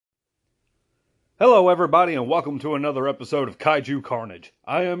Hello, everybody, and welcome to another episode of Kaiju Carnage.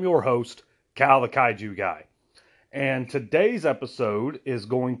 I am your host, Cal the Kaiju Guy. And today's episode is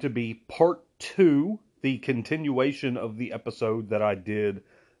going to be part 2, the continuation of the episode that I did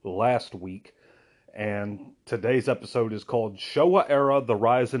last week. And today's episode is called Showa Era, The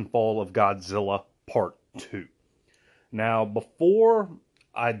Rise and Fall of Godzilla, Part 2. Now, before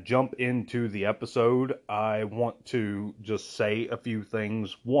I jump into the episode, I want to just say a few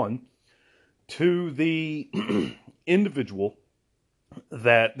things. One, to the individual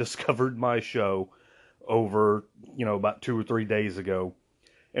that discovered my show over, about 2 or 3 days ago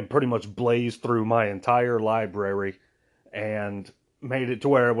and pretty much blazed through my entire library and made it to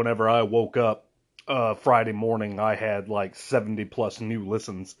where whenever I woke up Friday morning, I had like 70 plus new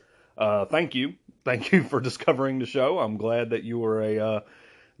listens. Thank you. Thank you for discovering the show. I'm glad that you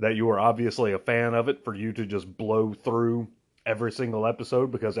were obviously a fan of it, for you to just blow through every single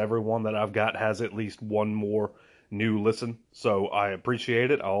episode, because every one that I've got has at least one more new listen. So I appreciate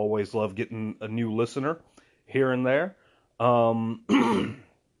it. I always love getting a new listener here and there.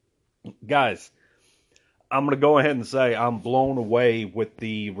 Guys, I'm going to go ahead and say I'm blown away with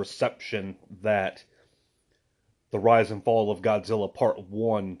the reception that The Rise and Fall of Godzilla Part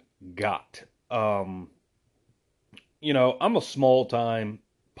 1 got. I'm a small-time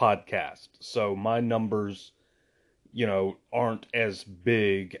podcast, so my numbers aren't as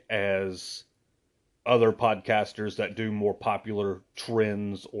big as other podcasters that do more popular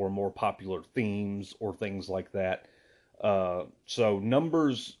trends or more popular themes or things like that. So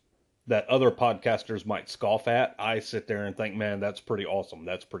numbers that other podcasters might scoff at, I sit there and think, man, that's pretty awesome.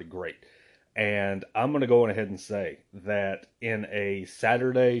 That's pretty great. And I'm going to go ahead and say that in a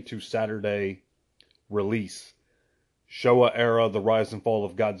Saturday to Saturday release, Showa Era, The Rise and Fall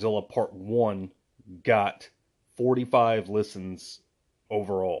of Godzilla Part 1 got 45 listens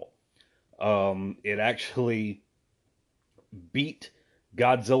overall. It actually beat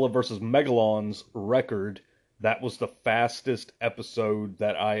Godzilla vs. Megalon's record. That was the fastest episode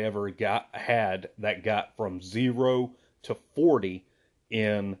that I ever had that got from 0 to 40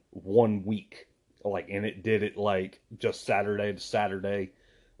 in 1 week. And it did it just Saturday to Saturday.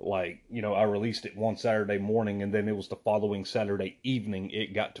 I released it one Saturday morning, and then it was the following Saturday evening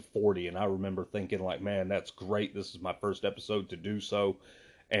it got to 40. And I remember thinking, man, that's great. This is my first episode to do so.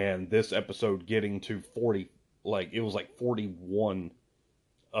 And this episode getting to 40, it was 41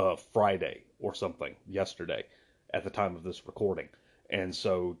 Friday or something yesterday at the time of this recording. And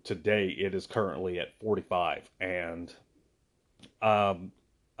so today it is currently at 45. And I'm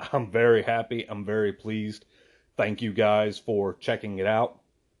very happy. I'm very pleased. Thank you guys for checking it out.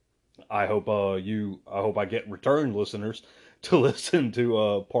 I hope I get return listeners to listen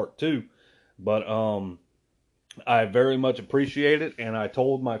to part 2. But I very much appreciate it, and I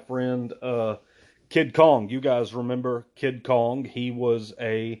told my friend Kid Kong. You guys remember Kid Kong? He was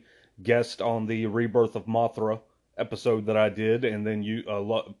a guest on the Rebirth of Mothra episode that I did, and then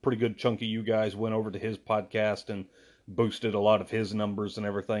pretty good chunk of you guys went over to his podcast and boosted a lot of his numbers and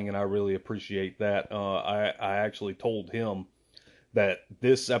everything, and I really appreciate that. I actually told him that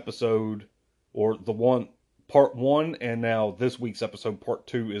this episode, or part 1, and now this week's episode, part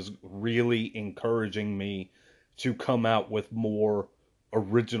 2, is really encouraging me to come out with more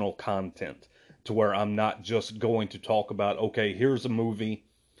original content, to where I'm not just going to talk about, okay, here's a movie,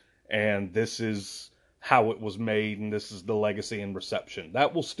 and this is how it was made, and this is the legacy and reception.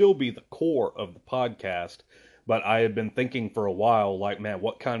 That will still be the core of the podcast, but I have been thinking for a while, man,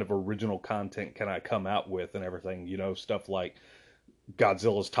 what kind of original content can I come out with and everything, stuff like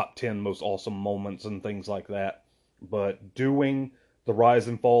Godzilla's top 10 most awesome moments and things like that. But doing The Rise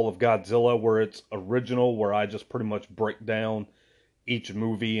and Fall of Godzilla, where it's original, where I just pretty much break down each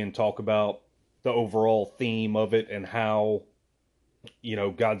movie and talk about the overall theme of it and how,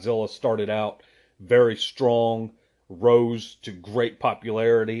 Godzilla started out very strong, rose to great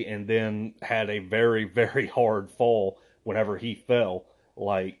popularity, and then had a very, very hard fall whenever he fell.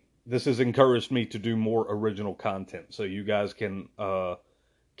 This has encouraged me to do more original content, so you guys can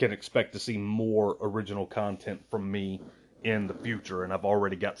expect to see more original content from me in the future, and I've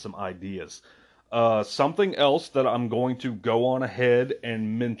already got some ideas. Something else that I'm going to go on ahead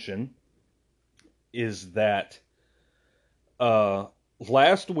and mention is that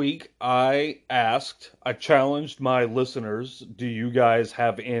last week I challenged my listeners, do you guys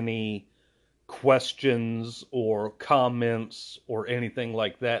have any questions or comments or anything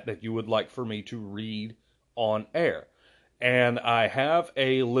like that you would like for me to read on air? And I have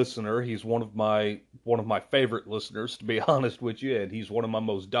a listener. He's one of my favorite listeners, to be honest with you, and he's one of my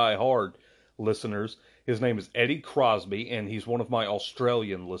most die-hard listeners. His name is Eddie Crosby, and he's one of my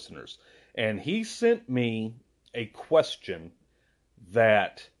Australian listeners. And he sent me a question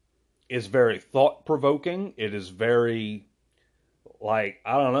that is very thought provoking. It is very, like,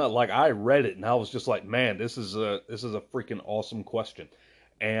 I don't know, like I read it and I was just like, man, this is a freaking awesome question.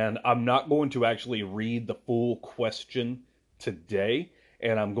 And I'm not going to actually read the full question today.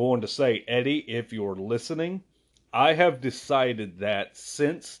 And I'm going to say, Eddie, if you're listening, I have decided that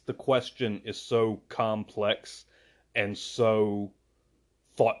since the question is so complex and so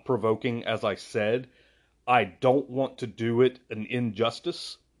thought provoking, as I said, I don't want to do it an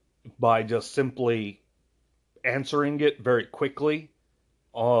injustice by just simply answering it very quickly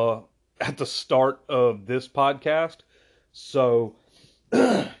uh, at the start of this podcast. So,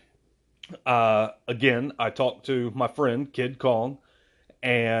 again, I talked to my friend, Kid Kong,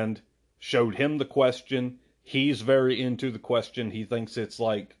 and showed him the question. He's very into the question. He thinks it's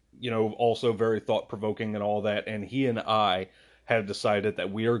like, also very thought provoking and all that. And he and I have decided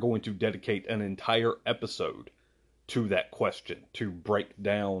that we are going to dedicate an entire episode to that question to break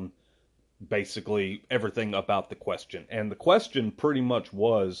down basically everything about the question. And the question pretty much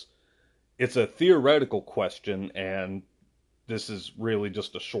was, it's a theoretical question, and this is really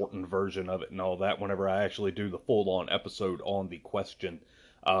just a shortened version of it and all that. Whenever I actually do the full-on episode on the question,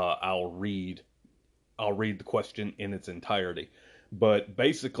 I'll read the question in its entirety. But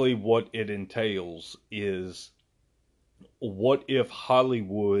basically, what it entails is, what if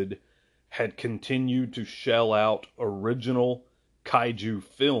Hollywood had continued to shell out original kaiju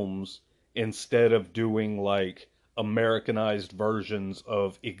films instead of doing like Americanized versions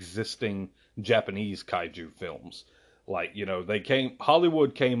of existing Japanese kaiju films? Like,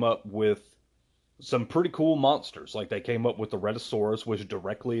 Hollywood came up with some pretty cool monsters. Like, they came up with the Rhedosaurus, which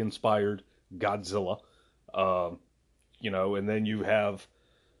directly inspired Godzilla. Uh, and then you have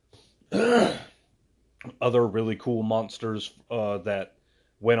other really cool monsters that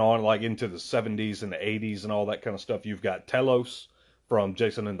went on like into the 70s and the 80s and all that kind of stuff. You've got Telos from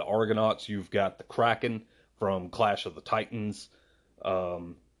Jason and the Argonauts. You've got the Kraken from Clash of the Titans.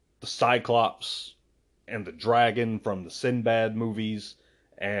 The Cyclops and the Dragon from the Sinbad movies.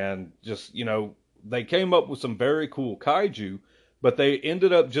 And just, they came up with some very cool kaiju, but they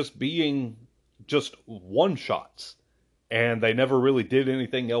ended up just being just one-shots. And they never really did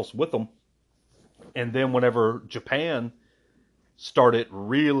anything else with them. And then whenever Japan started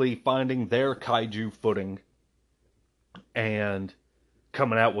really finding their kaiju footing and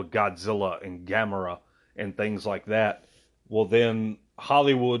coming out with Godzilla and Gamera and things like that, well, then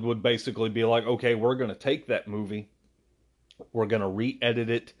Hollywood would basically be like, okay, we're going to take that movie, we're going to re-edit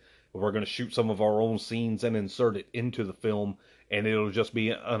it, we're going to shoot some of our own scenes and insert it into the film, and it'll just be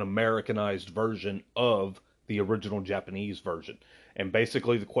an Americanized version of the original Japanese version. And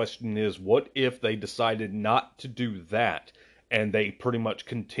basically the question is, what if they decided not to do that, and they pretty much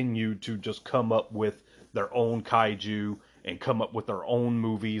continued to just come up with their own kaiju and come up with their own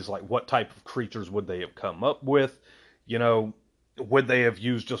movies? Like, what type of creatures would they have come up with? Would they have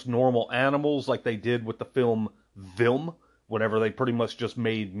used just normal animals like they did with the film Vilm, whenever they pretty much just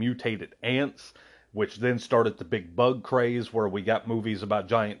made mutated ants, which then started the big bug craze where we got movies about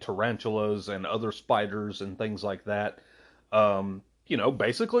giant tarantulas and other spiders and things like that?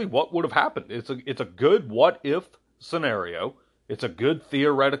 Basically what would have happened. It's a good what if scenario. It's a good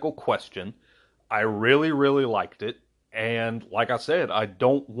theoretical question. I really, really liked it. And like I said, I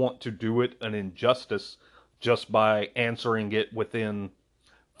don't want to do it an injustice just by answering it within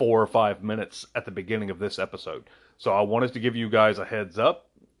 4 or 5 minutes at the beginning of this episode. So I wanted to give you guys a heads up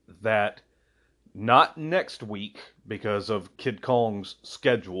that not next week, because of Kid Kong's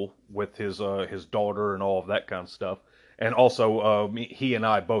schedule with his daughter and all of that kind of stuff. And also, he and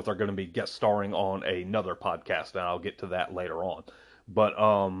I both are going to be guest starring on another podcast, and I'll get to that later on. But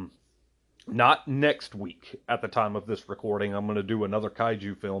not next week at the time of this recording. I'm going to do another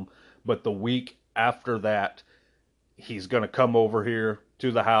kaiju film, but the week after that, he's going to come over here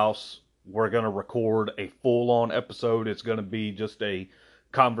to the house. We're going to record a full-on episode. It's going to be just a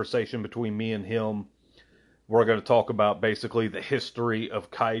conversation between me and him. We're going to talk about basically the history of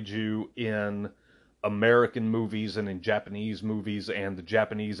kaiju in American movies and in Japanese movies, and the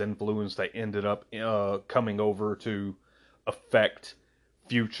Japanese influence that ended up coming over to affect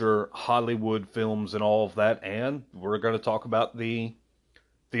future Hollywood films and all of that. And we're going to talk about the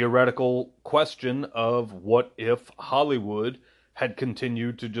theoretical question of what if Hollywood had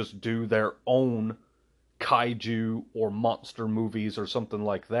continued to just do their own kaiju or monster movies or something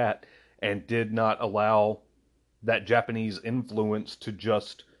like that, and did not allow that Japanese influence to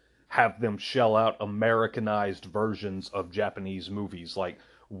just have them shell out Americanized versions of Japanese movies, like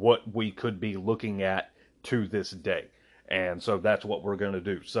what we could be looking at to this day. And so that's what we're going to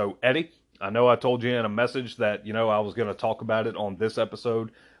do. So, Eddie, I know I told you in a message that, I was going to talk about it on this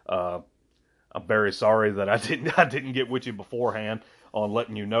episode. I'm very sorry that I didn't get with you beforehand on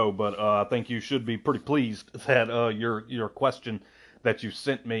letting you know, but I think you should be pretty pleased that your question that you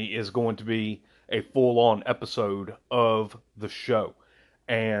sent me is going to be a full-on episode of the show.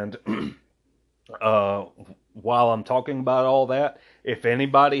 And uh, while I'm talking about all that, if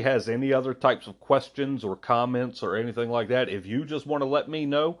anybody has any other types of questions or comments or anything like that, if you just want to let me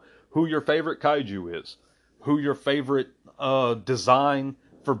know who your favorite kaiju is, who your favorite design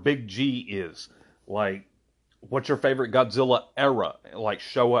for Big G is, like what's your favorite Godzilla era, like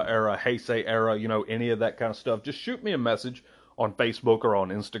Showa era, Heisei era, any of that kind of stuff, just shoot me a message on Facebook or on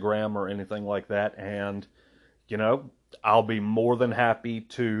Instagram or anything like that, and you know, I'll be more than happy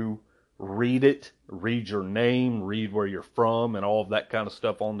to read it, read your name, read where you're from, and all of that kind of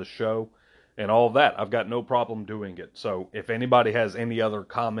stuff on the show, and all of that. I've got no problem doing it. So if anybody has any other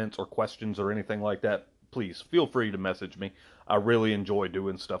comments or questions or anything like that, please feel free to message me. I really enjoy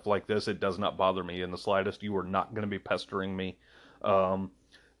doing stuff like this. It does not bother me in the slightest. You are not going to be pestering me. Um,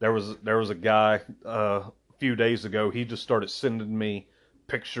 there was a guy a few days ago. He just started sending me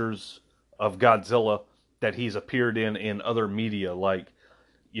pictures of Godzilla that he's appeared in other media, like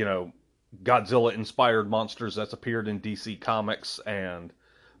you know Godzilla inspired monsters that's appeared in DC Comics, and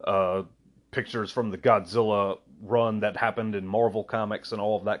uh, pictures from the Godzilla run that happened in Marvel Comics and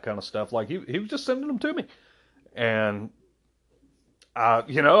all of that kind of stuff. Like he was just sending them to me, and I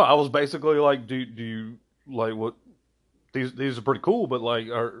was basically like, do you like what these are pretty cool, but like,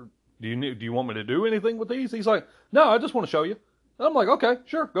 do you want me to do anything with these? He's like, no, I just want to show you. And I'm like, okay,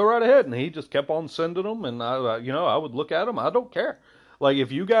 sure, go right ahead. And he just kept on sending them, and I would look at them. I don't care. Like,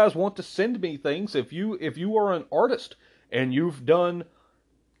 if you guys want to send me things, if you are an artist and you've done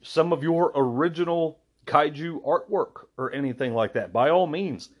some of your original kaiju artwork or anything like that, by all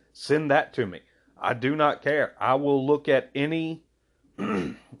means, send that to me. I do not care. I will look at any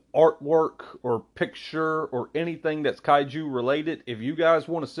artwork or picture or anything that's kaiju related. If you guys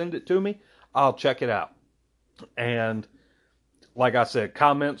want to send it to me, I'll check it out. And like I said,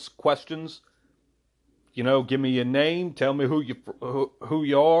 comments, questions, give me your name, tell me who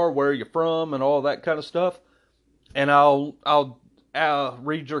you are, where you're from, and all that kind of stuff, and I'll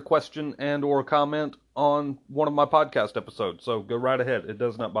read your question and or comment on one of my podcast episodes. So go right ahead. It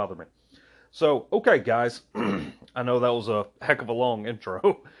does not bother me. So, okay, guys, I know that was a heck of a long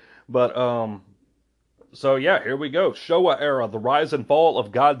intro, but so yeah, here we go. Showa era, the rise and fall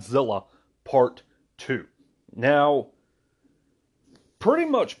of Godzilla, part 2. Now, pretty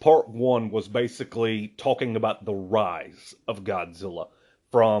much part 1 was basically talking about the rise of Godzilla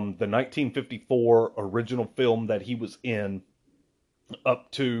from the 1954 original film that he was in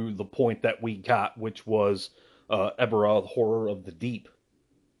up to the point that we got, which was Ebirah, the Horror of the Deep.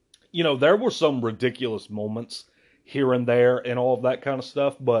 There were some ridiculous moments here and there and all of that kind of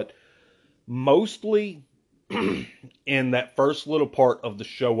stuff, but mostly in that first little part of the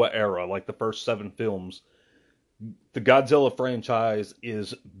Showa era, like the first 7 films, the Godzilla franchise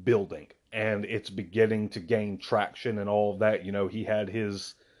is building, and it's beginning to gain traction and all of that. He had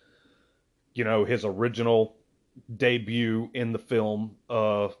his original debut in the film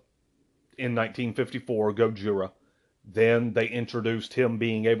in 1954, Gojira. Then they introduced him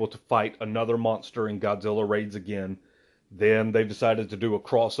being able to fight another monster in Godzilla Raids Again. Then they decided to do a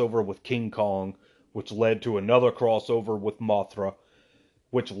crossover with King Kong, which led to another crossover with Mothra,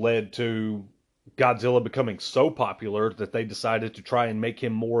 which led to Godzilla becoming so popular that they decided to try and make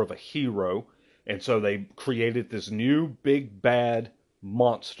him more of a hero. And so they created this new big bad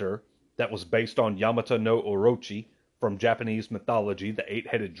monster that was based on Yamata no Orochi from Japanese mythology, the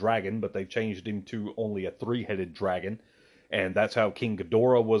 8-headed dragon, but they changed him to only a 3-headed dragon. And that's how King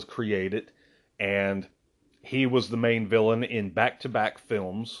Ghidorah was created. And he was the main villain in back-to-back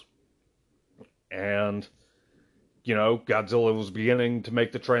films. And Godzilla was beginning to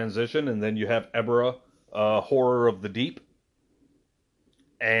make the transition, and then you have Ebirah, Horror of the Deep,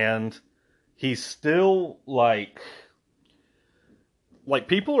 and he's still like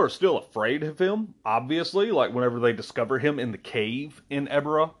people are still afraid of him, obviously, like whenever they discover him in the cave in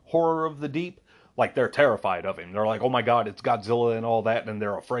Ebirah, Horror of the Deep, like they're terrified of him. They're like, oh my god, it's Godzilla and all that, and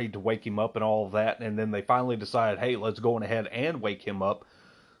they're afraid to wake him up and all of that, and then they finally decide, hey, let's go on ahead and wake him up,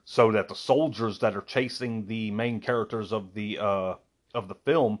 so that the soldiers that are chasing the main characters of the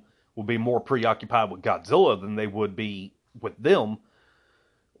film will be more preoccupied with Godzilla than they would be with them.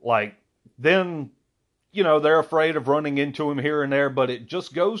 Like, then, they're afraid of running into him here and there, but it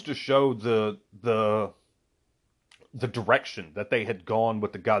just goes to show the direction that they had gone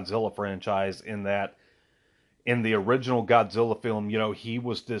with the Godzilla franchise, in that In the original Godzilla film, he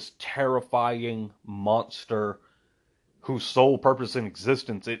was this terrifying monster whose sole purpose in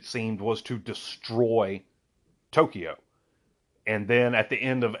existence, it seemed, was to destroy Tokyo. And then at the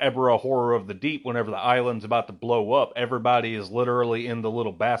end of Ebirah Horror of the Deep, whenever the island's about to blow up, everybody is literally in the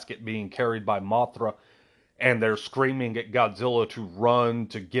little basket being carried by Mothra, and they're screaming at Godzilla to run,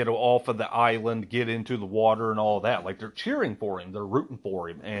 to get off of the island, get into the water and all that. Like, they're cheering for him, they're rooting for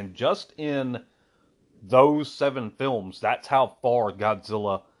him. And just in those 7 films, that's how far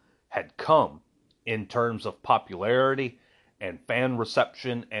Godzilla had come in terms of popularity and fan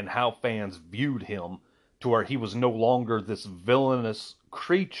reception and how fans viewed him, to where he was no longer this villainous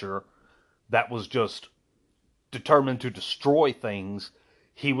creature that was just determined to destroy things.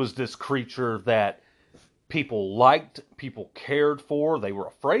 He was this creature that people liked, people cared for. They were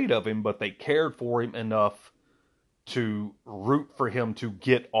afraid of him, but they cared for him enough to root for him to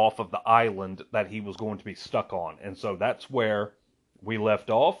get off of the island that he was going to be stuck on. And so that's where we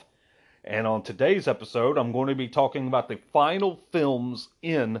left off. And on today's episode, I'm going to be talking about the final films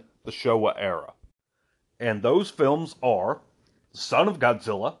in the Showa era. And those films are Son of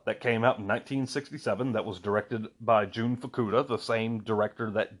Godzilla, that came out in 1967, that was directed by Jun Fukuda, the same director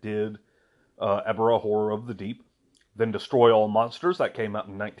that did Ebirah Horror of the Deep. Then Destroy All Monsters, that came out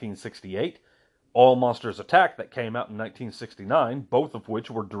in 1968. All Monsters Attack, that came out in 1969, both of which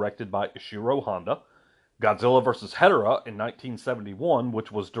were directed by Ishiro Honda. Godzilla vs. Hedorah in 1971,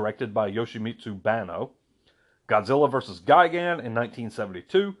 which was directed by Yoshimitsu Banno. Godzilla vs. Gigan in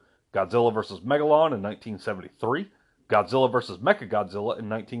 1972. Godzilla vs. Megalon in 1973. Godzilla vs. Mechagodzilla in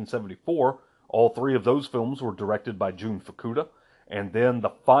 1974. All 3 of those films were directed by Jun Fukuda. And then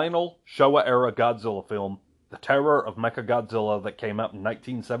the final Showa-era Godzilla film, The Terror of Mechagodzilla, that came out in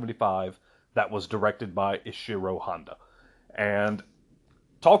 1975, that was directed by Ishiro Honda. And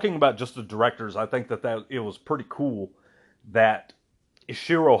talking about just the directors, I think that it was pretty cool that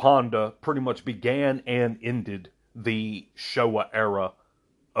Ishiro Honda pretty much began and ended the Showa era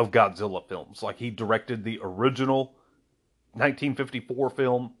of Godzilla films. Like, he directed the original 1954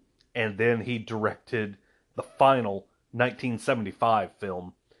 film, and then he directed the final 1975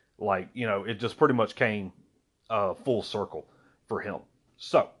 film. Like, it just pretty much came full circle for him.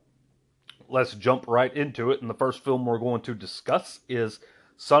 So, let's jump right into it. And the first film we're going to discuss is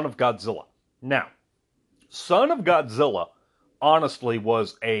Son of Godzilla. Now, Son of Godzilla honestly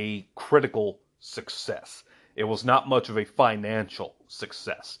was a critical success. It was not much of a financial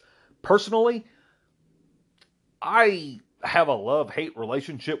success. Personally, I have a love-hate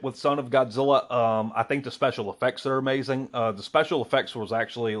relationship with Son of Godzilla. I think the special effects are amazing. The special effects was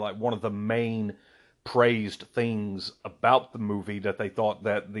actually like one of the main praised things about the movie, that they thought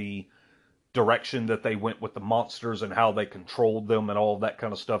that the direction that they went with the monsters and how they controlled them and all of that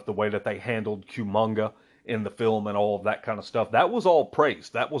kind of stuff, the way that they handled Kumonga in the film and all of that kind of stuff, that was all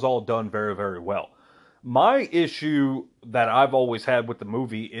praised. That was all done very, very well. My issue that I've always had with the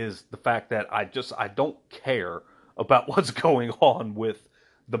movie is the fact that I don't care about what's going on with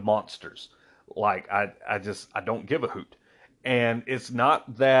the monsters. Like, I don't give a hoot. And it's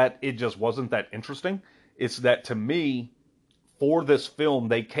not that it just wasn't that interesting. It's that, to me, for this film,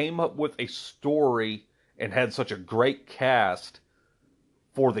 they came up with a story and had such a great cast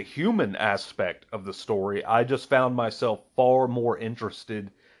for the human aspect of the story. I just found myself far more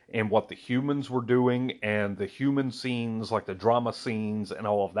interested in what the humans were doing and the human scenes, like the drama scenes and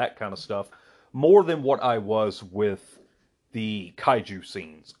all of that kind of stuff, more than what I was with the kaiju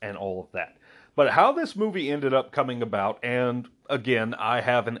scenes and all of that. But how this movie ended up coming about, and again, I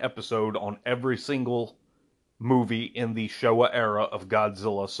have an episode on every single movie in the Showa era of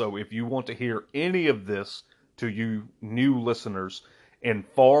Godzilla, so if you want to hear any of this, to you new listeners, in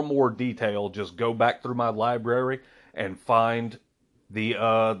far more detail, just go back through my library and find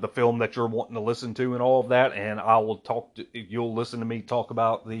the film that you're wanting to listen to and all of that, and you'll listen to me talk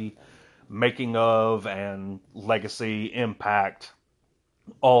about the making of and legacy, impact,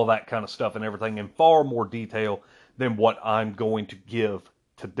 all that kind of stuff and everything in far more detail than what I'm going to give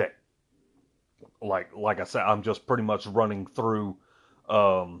today. Like I said, I'm just pretty much running through,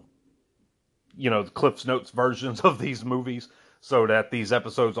 the Cliff's Notes versions of these movies so that these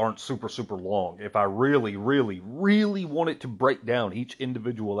episodes aren't super, super long. If I really, really, really wanted to break down each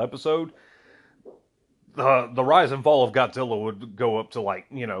individual episode, the Rise and Fall of Godzilla would go up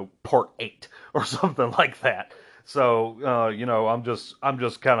to part 8 or something like that. So, I'm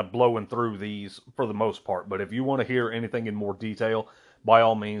just kind of blowing through these for the most part. But if you want to hear anything in more detail, by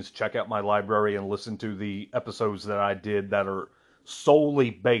all means, check out my library and listen to the episodes that I did that are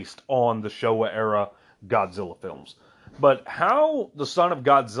solely based on the Showa era Godzilla films. But how the Son of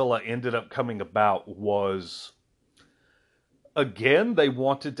Godzilla ended up coming about was, again, they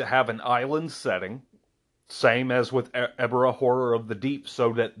wanted to have an island setting, same as with Ebirah Horror of the Deep,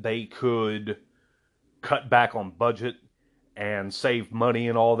 so that they could cut back on budget and save money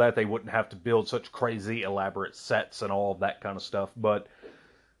and all that. They wouldn't have to build such crazy elaborate sets and all of that kind of stuff. But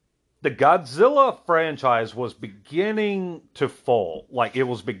the Godzilla franchise was beginning to fall. Like, it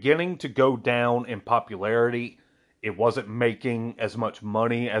was beginning to go down in popularity. It wasn't making as much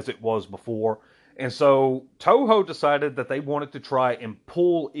money as it was before. And so Toho decided that they wanted to try and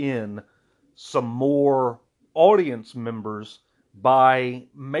pull in some more audience members by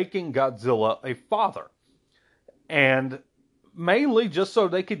making Godzilla a father. And mainly just so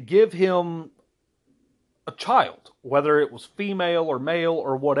they could give him a child, whether it was female or male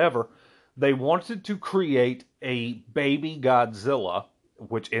or whatever. They wanted to create a baby Godzilla,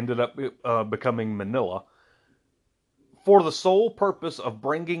 which ended up becoming Minilla, for the sole purpose of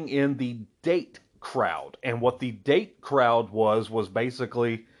bringing in the date crowd. And what the date crowd was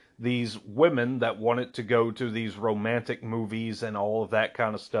basically these women that wanted to go to these romantic movies and all of that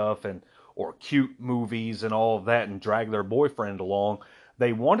kind of stuff, and or cute movies and all of that, and drag their boyfriend along.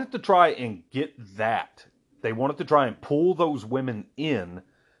 They wanted to try and get that. They wanted to try and pull those women in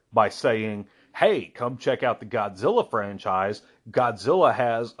by saying, hey, come check out the Godzilla franchise. Godzilla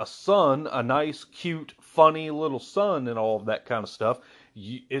has a son, a nice, cute, funny little son, and all of that kind of stuff.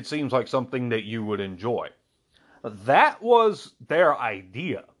 It seems like something that you would enjoy. That was their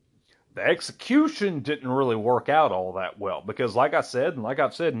idea. The execution didn't really work out all that well, because like I said, and like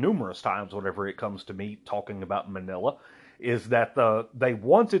I've said numerous times whenever it comes to me talking about Minilla, is that they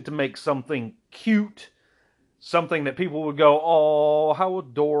wanted to make something cute, something that people would go, oh, how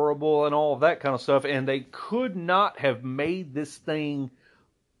adorable, and all of that kind of stuff, and they could not have made this thing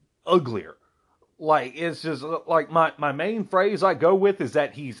uglier. Like, it's just, like, my main phrase I go with is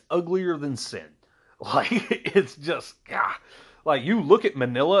that he's uglier than sin. Like, it's just, like, you look at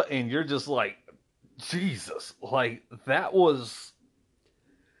Minilla and you're just like, Jesus. Like,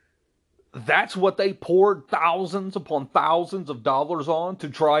 that's what they poured thousands upon thousands of dollars on, to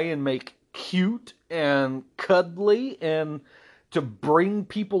try and make cute and cuddly, and to bring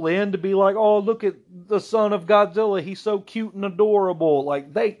people in to be like, oh, look at the son of Godzilla, he's so cute and adorable.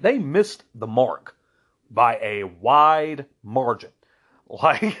 Like, they missed the mark by a wide margin.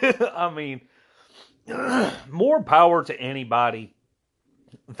 Like, I mean, more power to anybody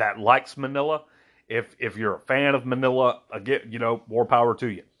that likes Minilla. If you're a fan of Minilla, again, more power to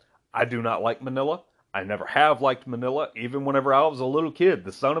you. I do not like Minilla. I never have liked Minilla, even whenever I was a little kid.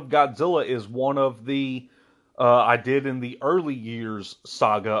 The Son of Godzilla is one of the, I did in the early years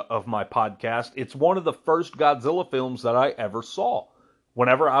saga of my podcast. It's one of the first Godzilla films that I ever saw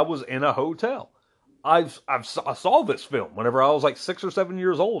whenever I was in a hotel. I saw this film whenever I was like 6 or 7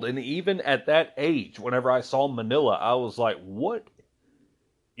 years old. And even at that age, whenever I saw Minilla, I was like, what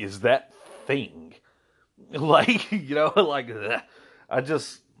is that thing? Like, like,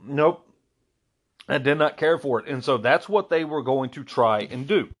 nope. I did not care for it. And so that's what they were going to try and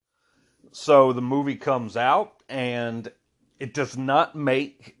do. So the movie comes out, and it does not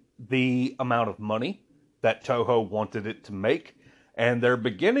make the amount of money that Toho wanted it to make. And they're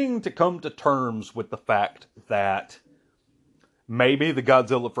beginning to come to terms with the fact that maybe the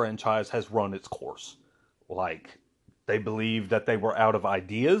Godzilla franchise has run its course. Like, they believe that they were out of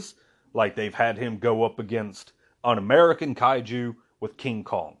ideas. Like, they've had him go up against an American kaiju with King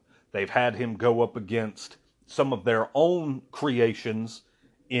Kong. They've had him go up against some of their own creations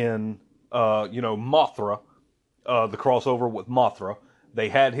in, Mothra, the crossover with Mothra. They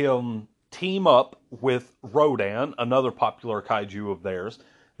had him team up with Rodan, another popular kaiju of theirs.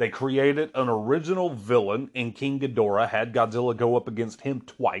 They created an original villain in King Ghidorah, had Godzilla go up against him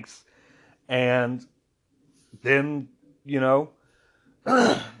twice. And then,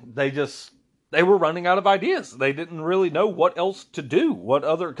 they were running out of ideas. They didn't really know what else to do, what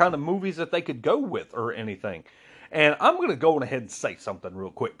other kind of movies that they could go with or anything. And I'm going to go ahead and say something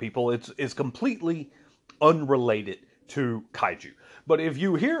real quick, people. It's completely unrelated to kaiju. But if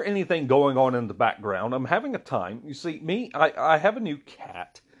you hear anything going on in the background, I'm having a time. You see, I have a new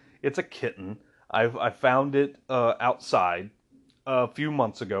cat. It's a kitten. I found it outside a few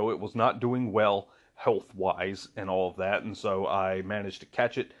months ago. It was not doing well health-wise and all of that. And so I managed to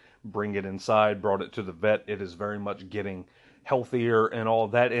catch it, bring it inside, brought it to the vet. It is very much getting healthier and all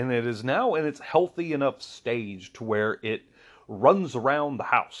of that, and it is now in its healthy enough stage to where it runs around the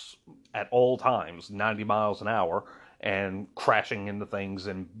house at all times, 90 miles an hour, and crashing into things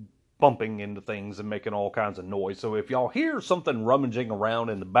and bumping into things and making all kinds of noise. So if y'all hear something rummaging around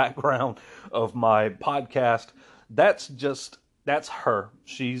in the background of my podcast, that's her.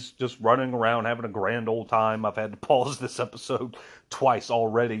 She's just running around having a grand old time. I've had to pause this episode twice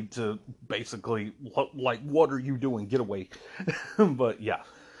already to basically, like, what are you doing? Get away. But yeah.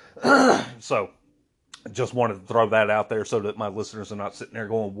 So, just wanted to throw that out there so that my listeners are not sitting there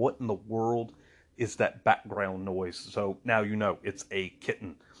going, what in the world is that background noise? So now you know it's a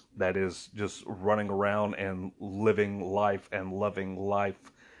kitten that is just running around and living life and loving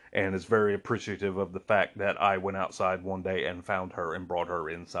life, and is very appreciative of the fact that I went outside one day and found her and brought her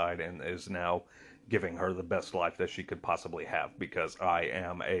inside, and is now giving her the best life that she could possibly have, because I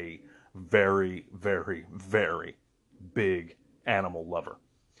am a very, very, very big animal lover.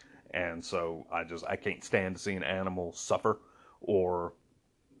 And so I can't stand to see an animal suffer or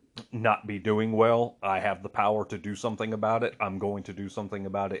not be doing well. I have the power to do something about it. I'm going to do something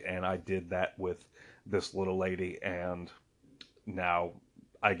about it, and I did that with this little lady, and now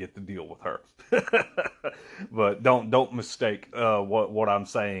I get to deal with her. But don't mistake what I'm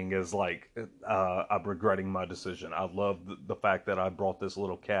saying is like I'm regretting my decision. I love the fact that I brought this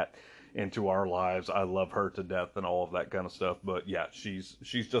little cat into our lives. I love her to death and all of that kind of stuff. But yeah, she's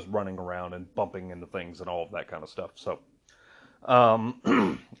just running around and bumping into things and all of that kind of stuff. So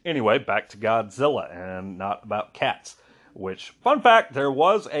anyway, back to Godzilla, and not about cats. Which, fun fact, there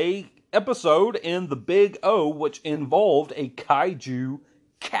was a episode in the Big O which involved a kaiju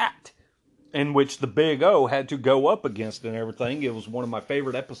cat, in which the Big O had to go up against and everything. It was one of my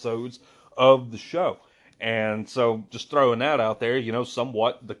favorite episodes of the show. And so, just throwing that out there, you know,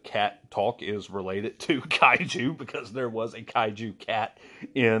 somewhat the cat talk is related to kaiju, because there was a kaiju cat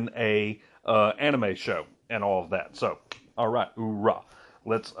in a anime show and all of that. So, all right, hoorah.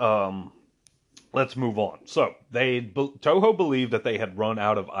 Let's move on. So, Toho believed that they had run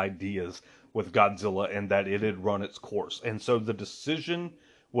out of ideas with Godzilla and that it had run its course. And so the decision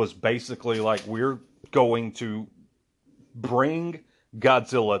was basically like, we're going to bring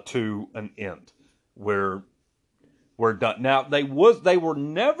Godzilla to an end. We're done. Now, they were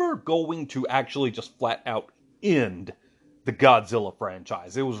never going to actually just flat out end the Godzilla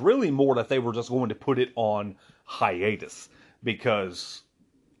franchise. It was really more that they were just going to put it on hiatus, because,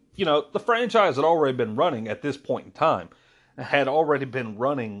 you know, the franchise had already been running at this point in time. Had already been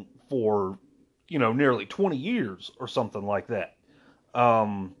running for, you know, nearly 20 years or something like that.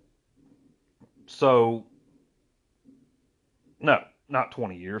 So, no, not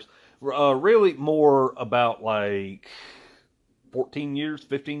 20 years. Really more about like 14 years,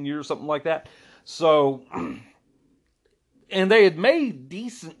 15 years, something like that. So, and they had made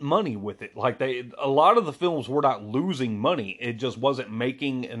decent money with it. Like, a lot of the films were not losing money. It just wasn't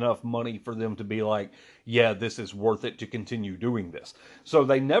making enough money for them to be like, yeah, this is worth it to continue doing this. So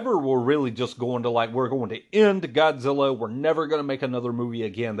they never were really just going to like, we're going to end Godzilla, we're never going to make another movie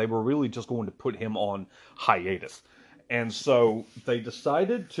again. They were really just going to put him on hiatus. And so they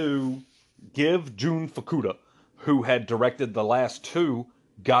decided to give Jun Fukuda, who had directed the last two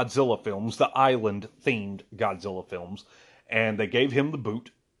Godzilla films, the island-themed Godzilla films, and they gave him the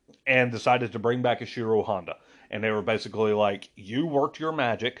boot and decided to bring back Ishiro Honda. And they were basically like, you worked your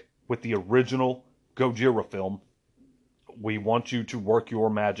magic with the original Gojira film. We want you to work your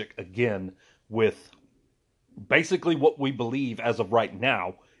magic again with basically what we believe as of right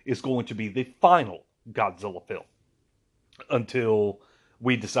now is going to be the final Godzilla film, until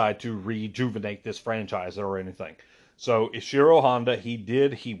we decide to rejuvenate this franchise or anything. So Ishiro Honda,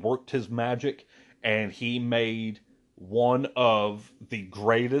 he worked his magic, and he made one of the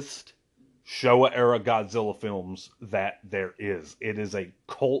greatest Showa-era Godzilla films that there is. It is a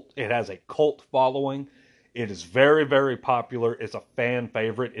cult. It has a cult following. It is very, very popular. It's a fan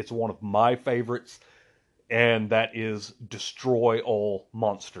favorite. It's one of my favorites, and that is Destroy All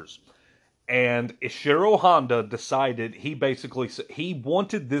Monsters. And Ishiro Honda decided he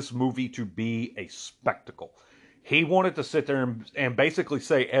wanted this movie to be a spectacle. He wanted to sit there and basically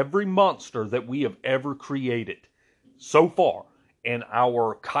say every monster that we have ever created so far in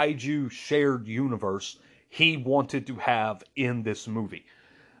our kaiju shared universe, he wanted to have in this movie.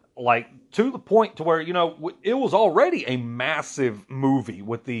 Like, to the point to where, you know, it was already a massive movie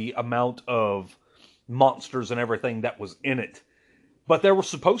with the amount of monsters and everything that was in it. But there was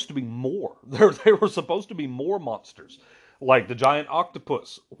supposed to be more. There were supposed to be more monsters. Like, the giant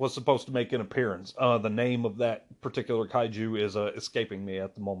octopus was supposed to make an appearance. The name of that particular kaiju is escaping me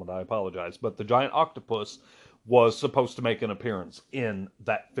at the moment. I apologize. But the giant octopus was supposed to make an appearance in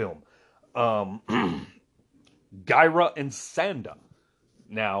that film. Gyra and Sanda.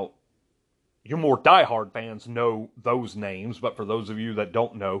 Now, your more diehard fans know those names, but for those of you that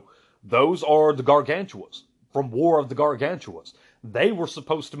don't know, those are the Gargantuas from War of the Gargantuas. They were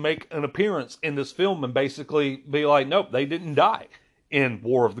supposed to make an appearance in this film and basically be like, nope, they didn't die in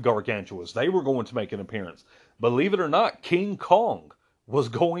War of the Gargantuas. They were going to make an appearance. Believe it or not, King Kong was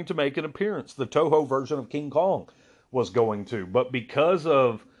going to make an appearance. The Toho version of King Kong was going to. But because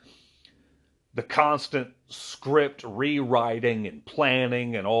of the constant script rewriting and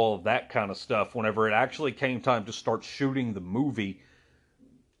planning and all of that kind of stuff, whenever it actually came time to start shooting the movie,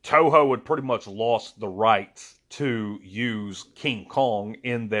 Toho had pretty much lost the rights to use King Kong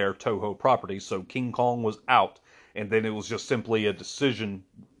in their Toho property. So King Kong was out, and then it was just simply a decision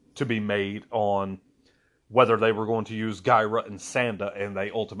to be made on whether they were going to use Gyra and Sanda, and they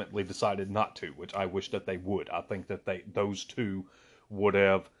ultimately decided not to, which I wish that they would. I think that those two would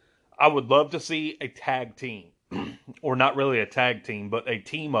have... I would love to see a tag team, or not really a tag team, but a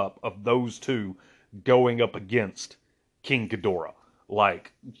team up of those two going up against King Ghidorah.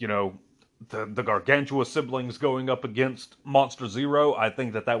 Like, you know, the Gargantua siblings going up against Monster Zero. I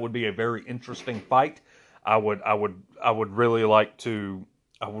think that would be a very interesting fight. I would really like to...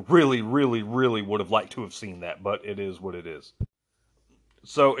 I would really, really, really would have liked to have seen that, but it is what it is.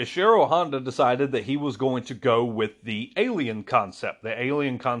 So Ishiro Honda decided that he was going to go with the alien concept. The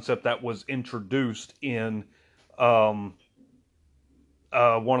alien concept that was introduced in one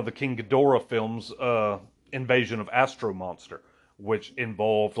of the King Ghidorah films, Invasion of Astro Monster, which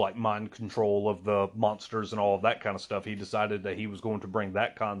involved like mind control of the monsters and all of that kind of stuff. He decided that he was going to bring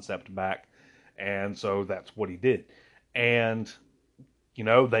that concept back, and so that's what he did. And you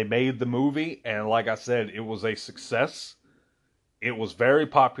know, they made the movie, and like I said, it was a success. It was very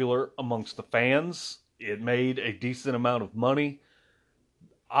popular amongst the fans. It made a decent amount of money.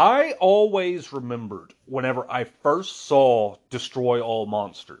 I always remembered whenever I first saw Destroy All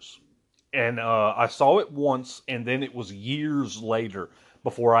Monsters. And I saw it once, and then it was years later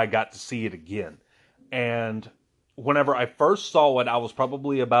before I got to see it again. And whenever I first saw it, I was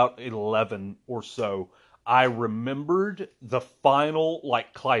probably about 11 or so. I remembered the final,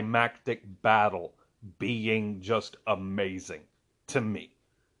 like, climactic battle being just amazing to me,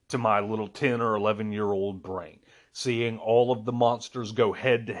 to my little 10 or 11-year-old brain. Seeing all of the monsters go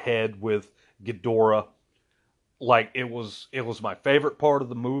head to head with Ghidorah, like, it was my favorite part of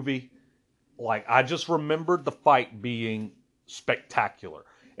the movie. Like, I just remembered the fight being spectacular.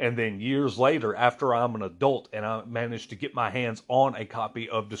 And then years later, after I'm an adult and I managed to get my hands on a copy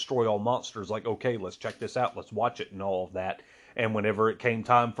of Destroy All Monsters, like, okay, let's check this out, let's watch it and all of that. And whenever it came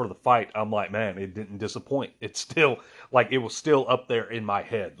time for the fight, I'm like, man, it didn't disappoint. It's still, like, it was still up there in my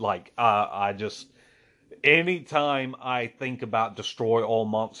head. Like, I just, anytime I think about Destroy All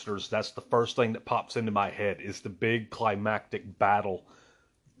Monsters, that's the first thing that pops into my head, is the big climactic battle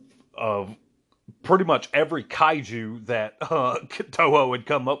of pretty much every kaiju that Toho had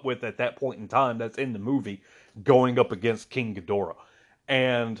come up with at that point in time that's in the movie going up against King Ghidorah.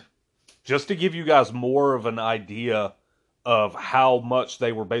 And just to give you guys more of an idea of how much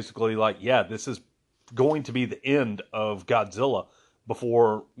they were basically like, yeah, this is going to be the end of Godzilla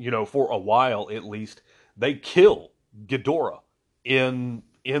before, you know, for a while at least, they kill Ghidorah in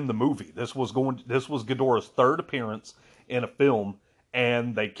the movie. This was Ghidorah's third appearance in a film,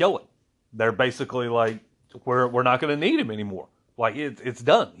 and they kill him. They're basically like, we're not going to need him anymore. Like, it's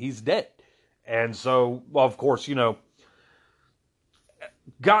done. He's dead. And so, well, of course, you know,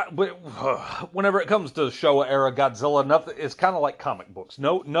 whenever it comes to Showa era Godzilla, nothing, it's kind of like comic books.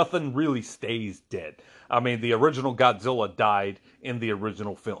 Nothing really stays dead. I mean, the original Godzilla died in the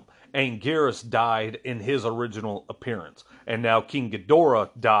original film. Anguirus died in his original appearance. And now King Ghidorah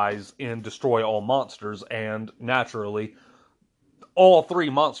dies in Destroy All Monsters, and naturally, all three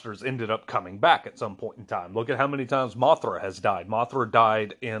monsters ended up coming back at some point in time. Look at how many times Mothra has died. Mothra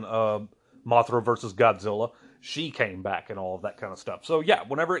died in Mothra vs. Godzilla. She came back and all of that kind of stuff. So yeah,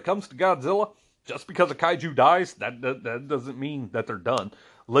 whenever it comes to Godzilla, just because a kaiju dies, that doesn't mean that they're done.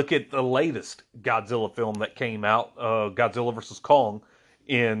 Look at the latest Godzilla film that came out, Godzilla vs. Kong,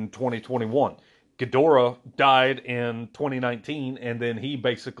 in 2021. Ghidorah died in 2019, and then he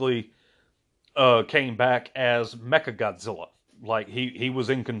basically came back as Mechagodzilla. Like, he was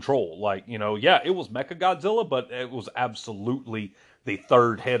in control. Like, you know, yeah, it was Mechagodzilla, but it was absolutely the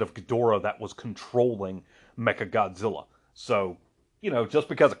third head of Ghidorah that was controlling Mechagodzilla. So, you know, just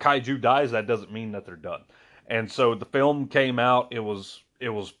because a kaiju dies, that doesn't mean that they're done. And so the film came out, it was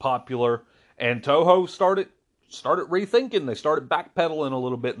popular, and Toho started rethinking. They started backpedaling a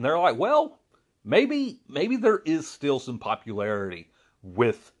little bit, and they're like, well, maybe there is still some popularity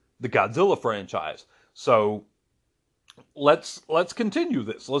with the Godzilla franchise. So let's continue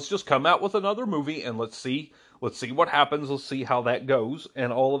this. Let's just come out with another movie and let's see what happens. Let's see how that goes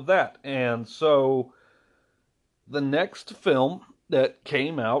and all of that. And so The next film that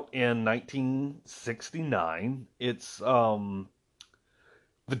came out in 1969, it's the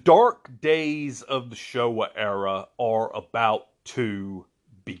dark days of the Showa era are about to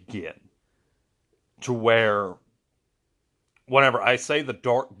begin. To where, whenever I say the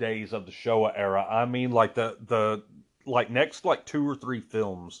dark days of the Showa era, I mean like the like next like 2 or 3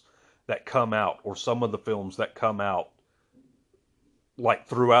 films that come out, or some of the films that come out like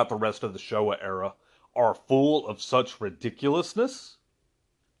throughout the rest of the Showa era, are full of such ridiculousness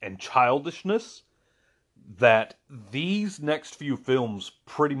and childishness that these next few films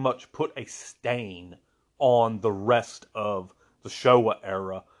pretty much put a stain on the rest of the Showa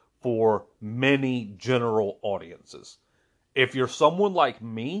era for many general audiences. If you're someone like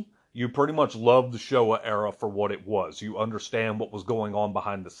me, you pretty much love the Showa era for what it was. You understand what was going on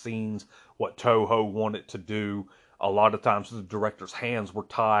behind the scenes, what Toho wanted to do. A lot of times the director's hands were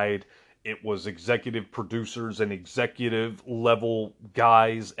tied. It was executive producers and executive level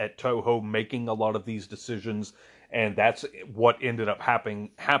guys at Toho making a lot of these decisions, and that's what ended up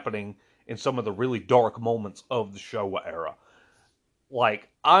happening in some of the really dark moments of the Showa era. Like,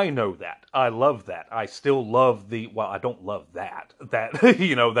 I know that. I love that. I still love well, I don't love that. That,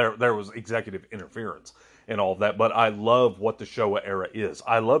 there was executive interference and all of that, but I love what the Showa era is.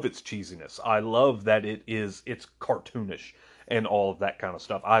 I love its cheesiness. I love that it's cartoonish and all of that kind of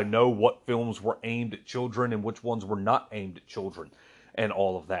stuff. I know what films were aimed at children and which ones were not aimed at children and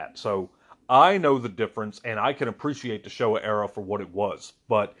all of that. So I know the difference, and I can appreciate the Showa era for what it was.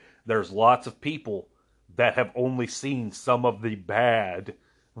 But there's lots of people that have only seen some of the bad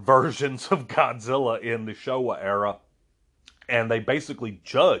versions of Godzilla in the Showa era, and they basically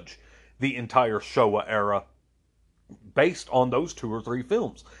judge the entire Showa era based on those 2 or 3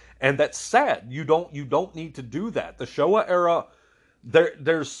 films. And that's sad. You don't need to do that. The Showa era,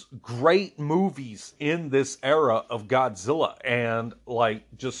 there's great movies in this era of Godzilla, and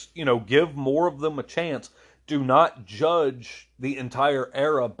just give more of them a chance. Do not judge the entire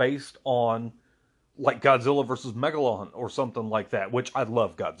era based on like Godzilla versus Megalon or something like that, which I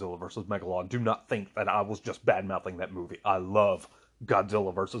love Godzilla versus Megalon. Do not think that I was just bad-mouthing that movie. I love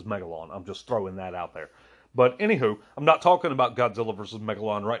Godzilla versus Megalon. I'm just throwing that out there. But anywho, I'm not talking about Godzilla versus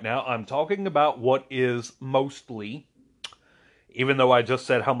Megalon right now. I'm talking about what is mostly, even though I just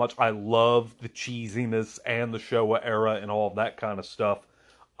said how much I love the cheesiness and the Showa era and all of that kind of stuff,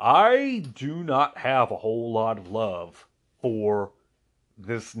 I do not have a whole lot of love for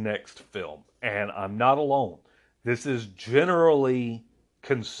this next film. And I'm not alone. This is generally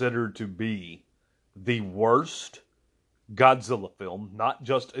considered to be the worst Godzilla film, not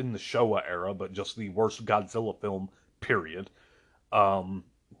just in the Showa era, but just the worst Godzilla film, period. 9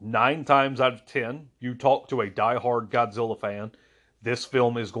 times out of 10, you talk to a diehard Godzilla fan, this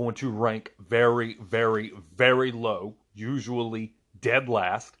film is going to rank very, very, very low, usually dead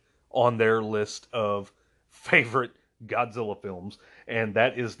last, on their list of favorite Godzilla films, and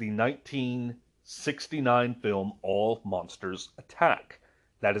that is the 1969 film All Monsters Attack.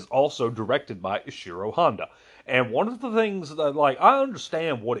 That is also directed by Ishiro Honda. And one of the things that, I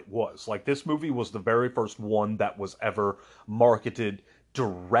understand what it was. Like, this movie was the very first one that was ever marketed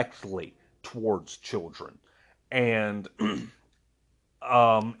directly towards children. And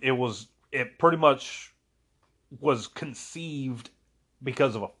it pretty much was conceived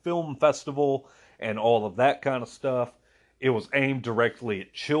because of a film festival and all of that kind of stuff. It was aimed directly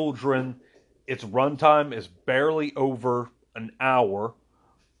at children. Its runtime is barely over an hour.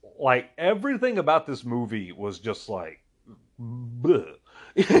 Like, everything about this movie was just like, bleh.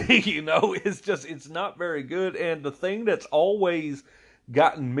 It's not very good. And the thing that's always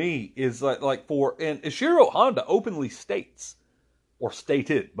gotten me is and Ishiro Honda openly states, or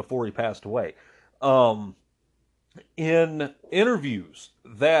stated before he passed away, in interviews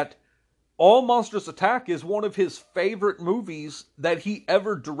that All Monsters Attack is one of his favorite movies that he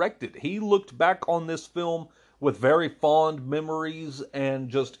ever directed. He looked back on this film with very fond memories,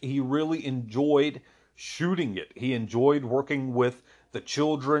 and he really enjoyed shooting it. He enjoyed working with the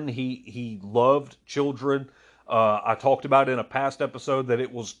children. He loved children. I talked about in a past episode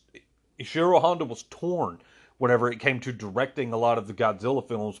that Ishiro Honda was torn whenever it came to directing a lot of the Godzilla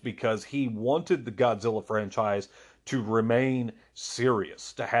films, because he wanted the Godzilla franchise to remain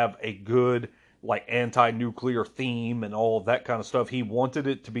serious, to have a good anti-nuclear theme and all of that kind of stuff. He wanted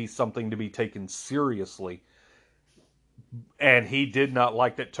it to be something to be taken seriously. And he did not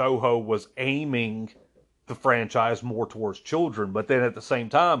like that Toho was aiming the franchise more towards children. But then at the same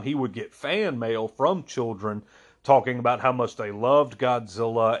time, he would get fan mail from children talking about how much they loved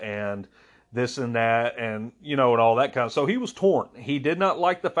Godzilla and this and that, and and all that kind of. So he was torn. He did not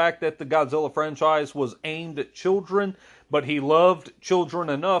like the fact that the Godzilla franchise was aimed at children, but he loved children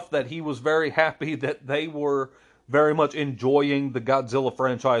enough that he was very happy that they were very much enjoying the Godzilla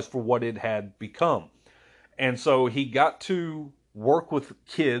franchise for what it had become. And so he got to work with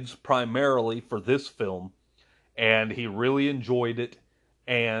kids primarily for this film, and he really enjoyed it.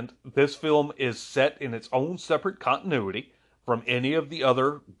 And this film is set in its own separate continuity from any of the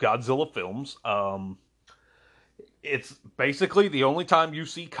other Godzilla films. It's basically the only time you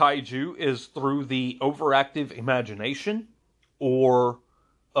see kaiju is through the overactive imagination or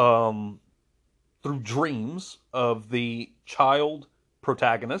through dreams of the child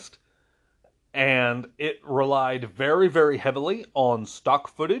protagonist. And it relied very, very heavily on stock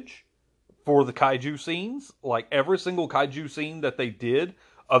footage for the kaiju scenes. Like every single kaiju scene that they did,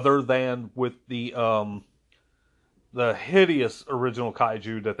 other than with the hideous original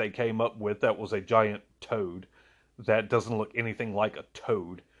kaiju that they came up with, that was a giant toad that doesn't look anything like a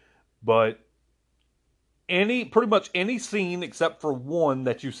toad. But pretty much any scene except for one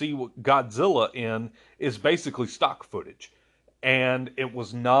that you see Godzilla in is basically stock footage. And it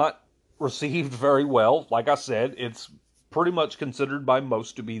was not received very well. Like I said, it's pretty much considered by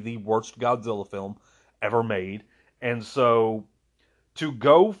most to be the worst Godzilla film ever made. And so to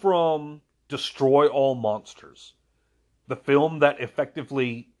go from Destroy All Monsters, the film that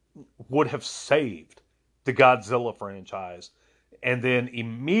effectively would have saved the Godzilla franchise, and then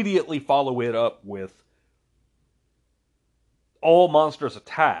immediately follow it up with All Monsters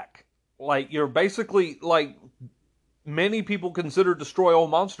Attack. Like, you're basically, like, many people consider Destroy All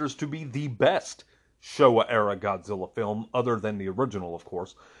Monsters to be the best Showa-era Godzilla film, other than the original, of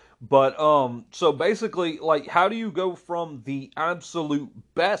course. But, so basically, like, how do you go from the absolute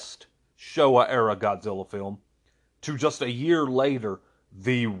best Showa-era Godzilla film to just a year later,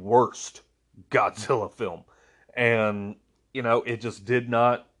 the worst Godzilla film? And, it just did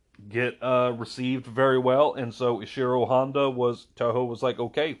not get received very well, and so Ishiro Honda Toho was like,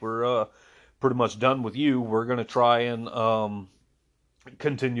 okay, we're pretty much done with you. We're going to try and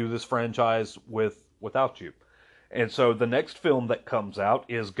continue this franchise without you. And so the next film that comes out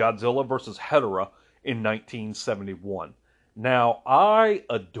is Godzilla vs. Hedorah in 1971. Now, I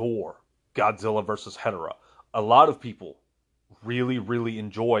adore Godzilla vs. Hedorah. A lot of people really, really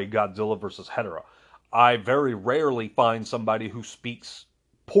enjoy Godzilla vs. Hedorah. I very rarely find somebody who speaks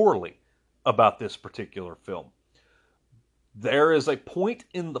poorly about this particular film. There is a point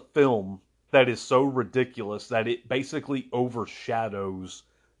in the film that is so ridiculous that it basically overshadows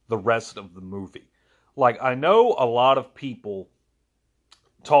the rest of the movie. Like, I know a lot of people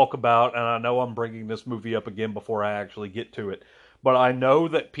talk about, and I know I'm bringing this movie up again before I actually get to it, but I know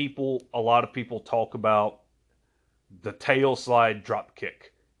that a lot of people talk about the tail slide drop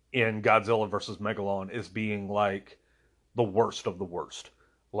kick in Godzilla vs. Megalon as being like the worst of the worst.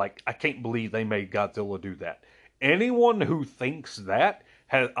 Like, I can't believe they made Godzilla do that. Anyone who thinks that,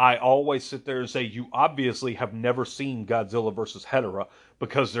 I always sit there and say, you obviously have never seen Godzilla vs. Hedorah,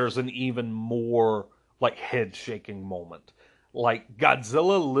 because there's an even more, like, head-shaking moment. Like,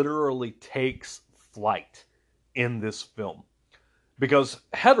 Godzilla literally takes flight in this film. Because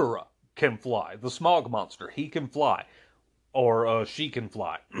Hedorah can fly. The smog monster, he can fly. Or she can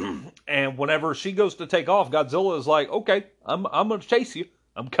fly. And whenever she goes to take off, Godzilla is like, okay, I'm going to chase you.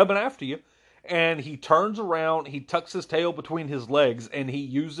 I'm coming after you. And he turns around, he tucks his tail between his legs, and he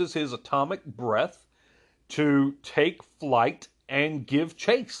uses his atomic breath to take flight and give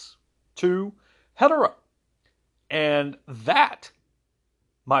chase to Hedorah. And that,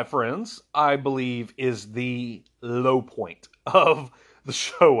 my friends, I believe is the low point of the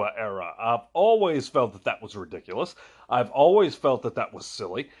Showa era. I've always felt that that was ridiculous. I've always felt that that was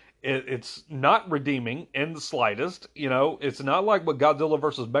silly. It's not redeeming in the slightest. It's not like with Godzilla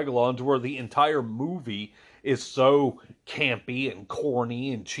vs. Megalon, to where the entire movie is so campy and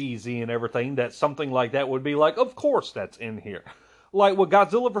corny and cheesy and everything that something like that would be like, of course that's in here. Like with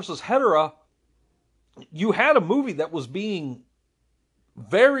Godzilla vs. Hedorah, you had a movie that was being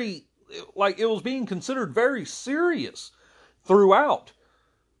it was being considered very serious throughout.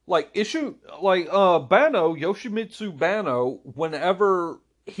 Like Yoshimitsu Banno, whenever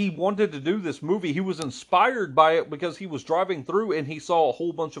he wanted to do this movie, he was inspired by it because he was driving through and he saw a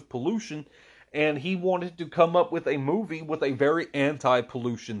whole bunch of pollution, and he wanted to come up with a movie with a very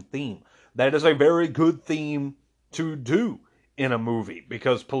anti-pollution theme. That is a very good theme to do in a movie,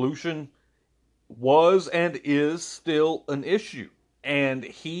 because pollution was and is still an issue, and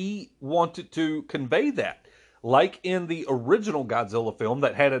he wanted to convey that. Like in the original Godzilla film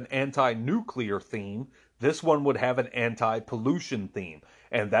that had an anti-nuclear theme, this one would have an anti-pollution theme.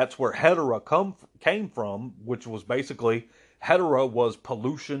 And that's where Hedorah came from, which was basically Hedorah was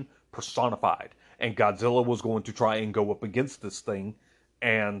pollution personified. And Godzilla was going to try and go up against this thing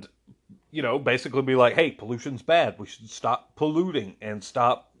and, basically be like, hey, pollution's bad. We should stop polluting and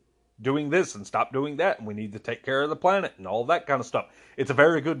stop doing this and stop doing that. And we need to take care of the planet and all that kind of stuff. It's a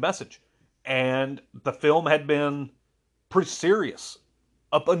very good message. And the film had been pretty serious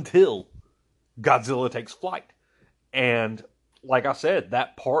up until Godzilla takes flight. And like I said,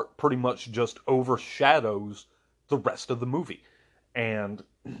 that part pretty much just overshadows the rest of the movie. And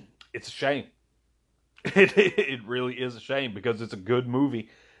it's a shame. It really is a shame because it's a good movie.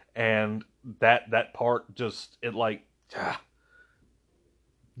 And that part just,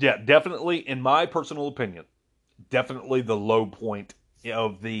 yeah, definitely, in my personal opinion, definitely the low point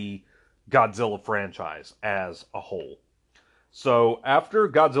of the Godzilla franchise as a whole. So after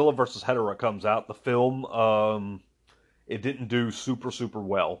Godzilla vs. Hedorah comes out, the film, it didn't do super, super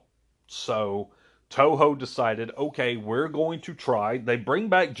well. So Toho decided, okay, we're going to try. They bring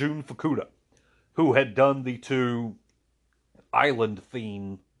back Jun Fukuda, who had done the two island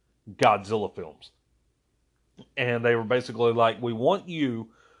theme Godzilla films. And they were basically like, we want you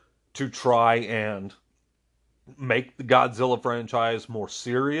to try and make the Godzilla franchise more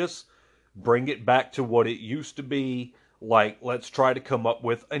serious, bring it back to what it used to be. Like, let's try to come up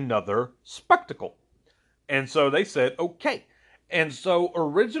with another spectacle. And so they said, okay. And so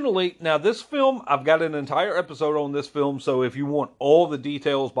originally, now this film, I've got an entire episode on this film, so if you want all the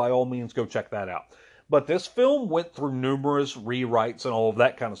details, by all means, go check that out. But this film went through numerous rewrites and all of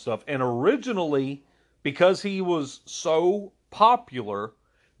that kind of stuff. And originally, because he was so popular,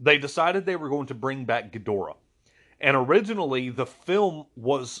 they decided they were going to bring back Ghidorah. And originally, the film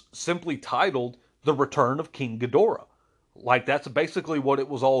was simply titled The Return of King Ghidorah. Like, that's basically what it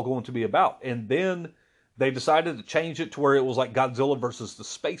was all going to be about. And then they decided to change it to where it was like Godzilla versus the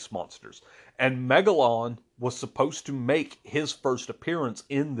Space Monsters. And Megalon was supposed to make his first appearance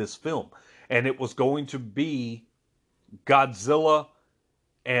in this film. And it was going to be Godzilla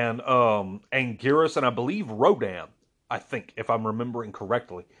and Anguirus and I believe Rodan, I think, if I'm remembering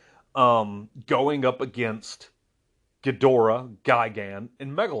correctly, going up against Ghidorah, Gigan,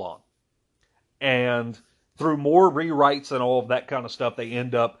 and Megalon. And through more rewrites and all of that kind of stuff, they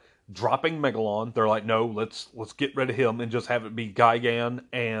end up dropping Megalon. They're like, no, let's get rid of him and just have it be Gigan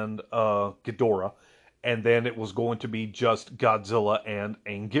and Ghidorah. And then it was going to be just Godzilla and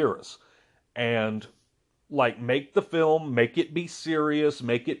Anguirus. And like, make the film, make it be serious,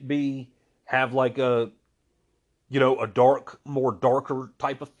 make it be, have like a more darker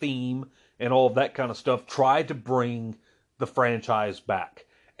type of theme and all of that kind of stuff. Try to bring the franchise back.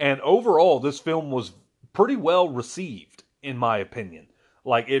 And overall, this film was pretty well received, in my opinion.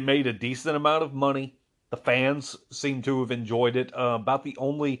 Like, it made a decent amount of money. The fans seem to have enjoyed it. About the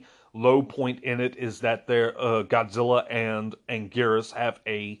only low point in it is that Godzilla and Anguirus have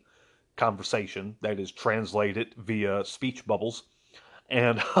a conversation that is translated via speech bubbles.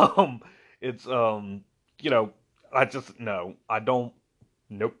 And it's, I just, no, I don't,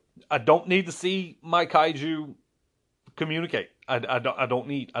 nope. I don't need to see my kaiju communicate. I don't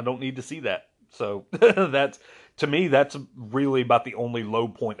need to see that. So to me, that's really about the only low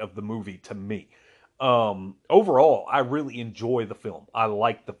point of the movie to me. Overall, I really enjoy the film. I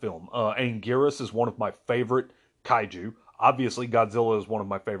like the film. Anguirus is one of my favorite kaiju. Obviously, Godzilla is one of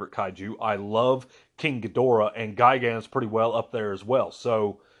my favorite kaiju. I love King Ghidorah, and Gigan is pretty well up there as well.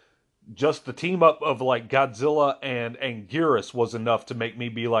 So just the team up of like Godzilla and Anguirus was enough to make me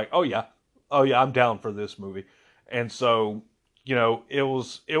be like, oh yeah, I'm down for this movie. And so, it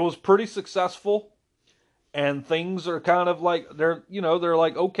was pretty successful, and things are kind of like, they're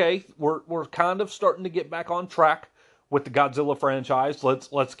like, okay, we're kind of starting to get back on track with the Godzilla franchise.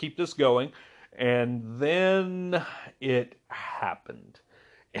 Let's keep this going. And then it happened.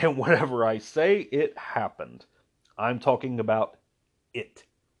 And whenever I say it happened, I'm talking about it.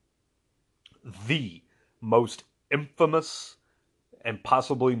 The most infamous and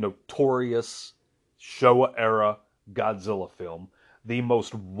possibly notorious Showa-era Godzilla film. The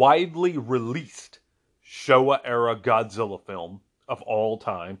most widely released Showa-era Godzilla film of all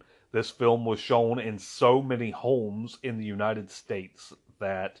time. This film was shown in so many homes in the United States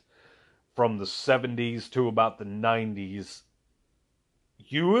that from the 70s to about the 90s,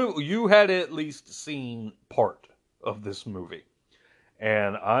 you had at least seen part of this movie.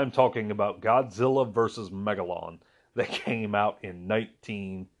 And I'm talking about Godzilla vs. Megalon that came out in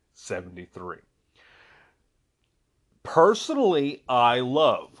 1973. Personally, I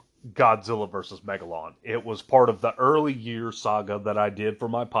love Godzilla vs. Megalon. It was part of the early year saga that I did for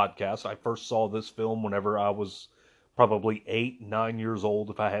my podcast. I first saw this film whenever I was probably 8, 9 years old,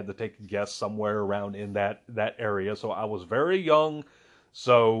 if I had to take a guess, somewhere around in that area. So I was very young,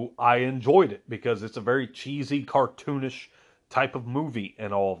 so I enjoyed it because it's a very cheesy, cartoonish type of movie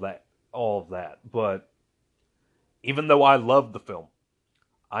and all of that. But even though I love the film,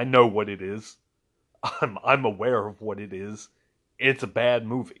 I know what it is. I'm aware of what it is. It's a bad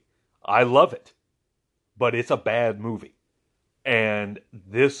movie. I love it, but it's a bad movie. And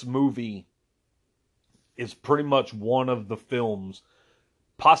this movie is pretty much one of the films,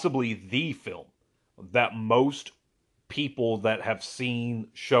 possibly the film, that most people that have seen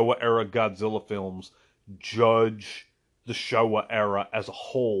Showa era Godzilla films judge the Showa era as a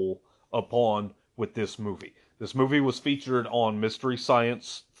whole upon with this movie. This movie was featured on Mystery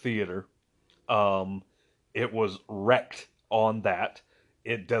Science Theater. Um, it was wrecked on that.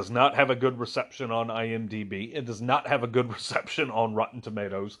 It does not have a good reception on IMDb. It does not have a good reception on Rotten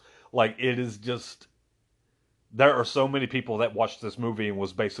Tomatoes. Like, it is just. There are so many people that watched this movie and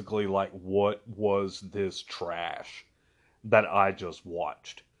was basically like, what was this trash that I just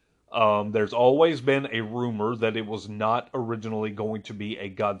watched? There's always been a rumor that it was not originally going to be a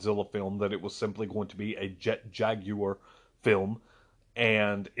Godzilla film, that it was simply going to be a Jet Jaguar film,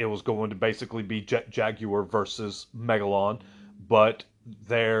 and it was going to basically be Jet Jaguar versus Megalon. But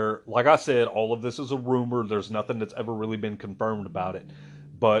like I said, all of this is a rumor. There's nothing that's ever really been confirmed about it.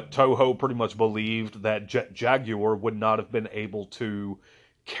 But Toho pretty much believed that Jet Jaguar would not have been able to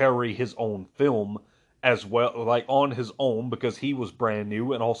carry his own film as well, like on his own, because he was brand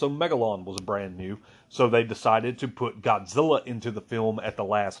new and also Megalon was brand new. So they decided to put Godzilla into the film at the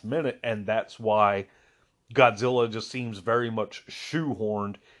last minute, and that's why Godzilla just seems very much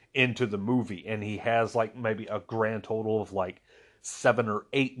shoehorned into the movie. And he has like maybe a grand total of like 7 or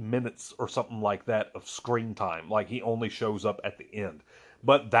 8 minutes or something like that of screen time. Like, he only shows up at the end.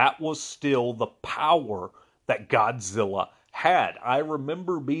 But that was still the power that Godzilla had. I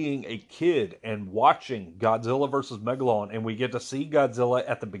remember being a kid and watching Godzilla vs. Megalon, and we get to see Godzilla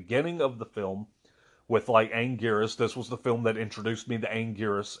at the beginning of the film with like Anguirus. This was the film that introduced me to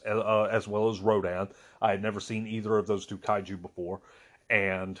Anguirus as well as Rodan. I had never seen either of those two kaiju before.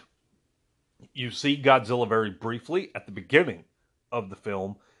 And you see Godzilla very briefly at the beginning of the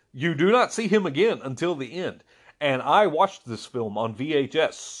film. You do not see him again until the end. And I watched this film on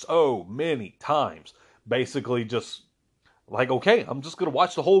VHS so many times. Basically just like, okay, I'm just going to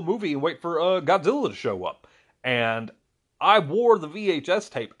watch the whole movie and wait for Godzilla to show up. And I wore the VHS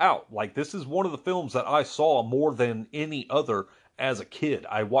tape out. Like, this is one of the films that I saw more than any other as a kid.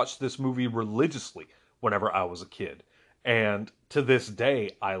 I watched this movie religiously whenever I was a kid. And to this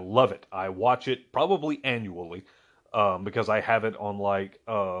day, I love it. I watch it probably annually because I have it on like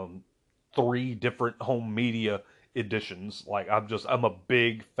 3 different home media editions. Like, I'm a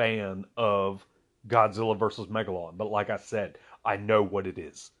big fan of Godzilla vs. Megalon. But like I said, I know what it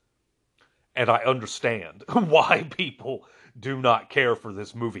is. And I understand why people do not care for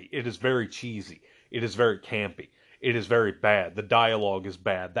this movie. It is very cheesy. It is very campy. It is very bad. The dialogue is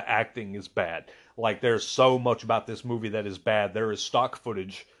bad. The acting is bad. Like, there's so much about this movie that is bad. There is stock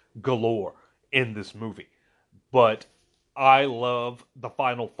footage galore in this movie. But I love the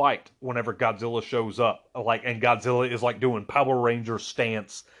final fight whenever Godzilla shows up. Like, and Godzilla is like doing Power Ranger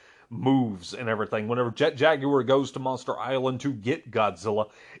stance moves and everything. Whenever Jet Jaguar goes to Monster Island to get Godzilla,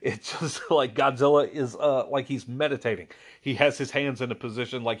 it's just like Godzilla is like he's meditating. He has his hands in a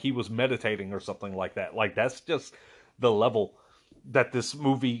position like he was meditating or something like that. Like, that's just the level that this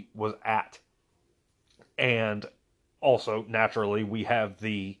movie was at. And also, naturally, we have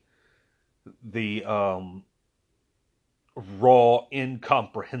the raw,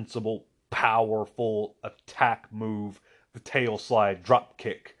 incomprehensible, powerful attack move, the tail slide drop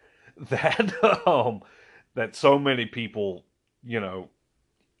kick that that so many people,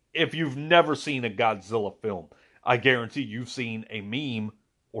 if you've never seen a Godzilla film, I guarantee you've seen a meme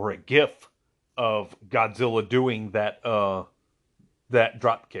or a GIF of Godzilla doing that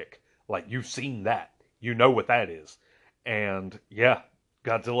drop kick. Like, you've seen that. You know what that is. And yeah,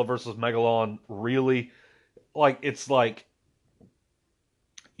 Godzilla versus Megalon really, like, it's like,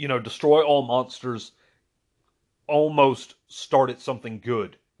 Destroy All Monsters almost started something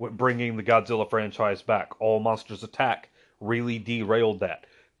good with bringing the Godzilla franchise back. All Monsters Attack really derailed that.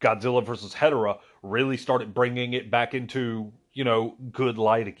 Godzilla vs. Hedorah really started bringing it back into, good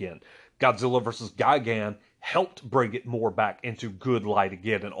light again. Godzilla vs. Gigan helped bring it more back into good light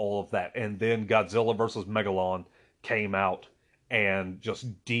again and all of that. And then Godzilla vs. Megalon came out and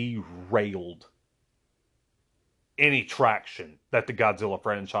just derailed any traction that the Godzilla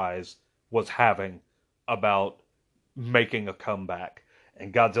franchise was having about making a comeback.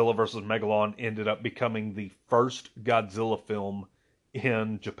 And Godzilla vs. Megalon ended up becoming the first Godzilla film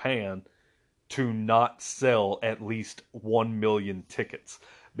in Japan to not sell at least 1 million tickets,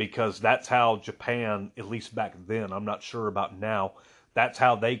 because that's how Japan, at least back then, I'm not sure about now, that's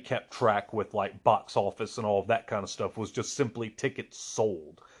how they kept track with like box office and all of that kind of stuff, was just simply tickets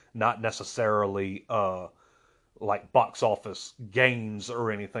sold, not necessarily like box office gains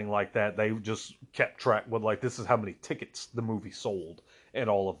or anything like that. They just kept track with like, this is how many tickets the movie sold and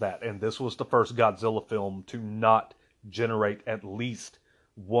all of that. And this was the first Godzilla film to not generate at least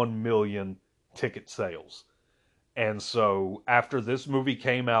 1 million ticket sales. And so after this movie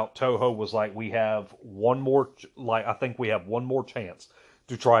came out, Toho was like, we have one more, like, I think we have one more chance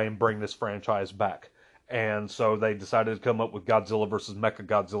to try and bring this franchise back. And so they decided to come up with Godzilla vs.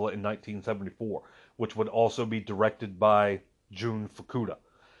 Mechagodzilla in 1974, which would also be directed by Jun Fukuda.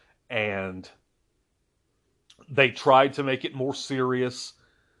 And they tried to make it more serious.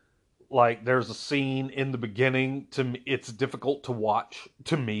 Like, there's a scene in the beginning, to me, it's difficult to watch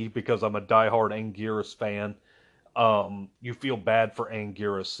to me because I'm a diehard Anguirus fan. You feel bad for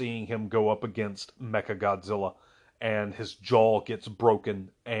Anguirus seeing him go up against Mechagodzilla and his jaw gets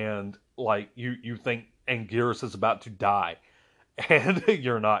broken, and like you think Anguirus is about to die, and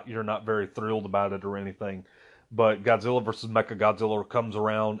you're not very thrilled about it or anything. But Godzilla vs. Mechagodzilla comes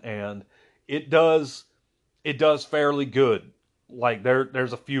around, and it does fairly good. Like,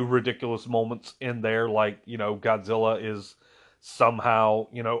 there's a few ridiculous moments in there, like, Godzilla is somehow,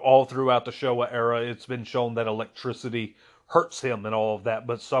 all throughout the Showa era, it's been shown that electricity hurts him and all of that,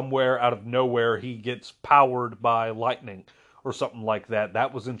 but somewhere out of nowhere he gets powered by lightning or something like that.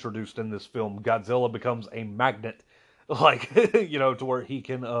 That was introduced in this film. Godzilla becomes a magnet, like, to where he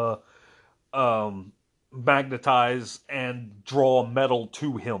can magnetize and draw metal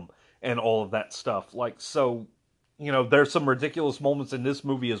to him and all of that stuff. Like, so, there's some ridiculous moments in this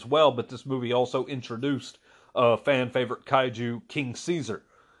movie as well, but this movie also introduced fan favorite kaiju, King Caesar.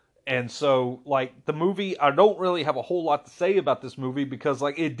 And so, like, the movie, I don't really have a whole lot to say about this movie because,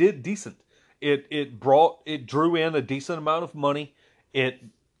 like, it did decent. It drew in a decent amount of money. It,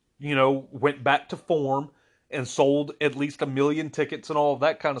 went back to form and sold at least 1 million tickets and all of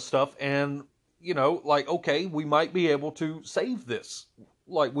that kind of stuff. And, like, okay, we might be able to save this.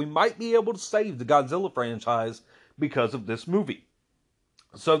 Like, we might be able to save the Godzilla franchise because of this movie.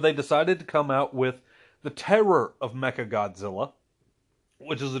 So they decided to come out with The Terror of Mechagodzilla,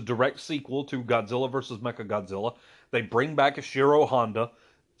 which is a direct sequel to Godzilla vs. Mechagodzilla. They bring back Ishiro Honda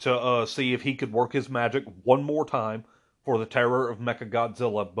to see if he could work his magic one more time for The Terror of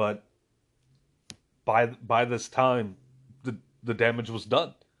Mechagodzilla, but by this time, the damage was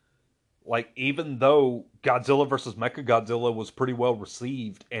done. Like, even though Godzilla vs. Mechagodzilla was pretty well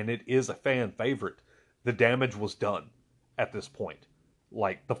received, and it is a fan favorite, the damage was done at this point.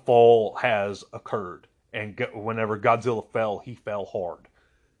 Like, the fall has occurred, and whenever Godzilla fell, he fell hard.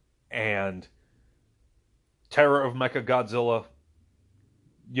 And Terror of Mechagodzilla,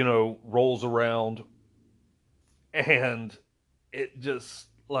 rolls around, and it just,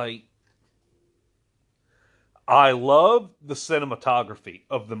 like, I love the cinematography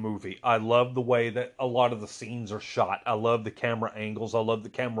of the movie. I love the way that a lot of the scenes are shot. I love the camera angles. I love the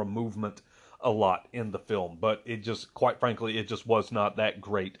camera movement a lot in the film. But it just, quite frankly, it just was not that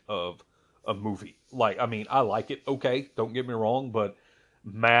great of a movie. Like, I mean, I like it, okay, don't get me wrong, but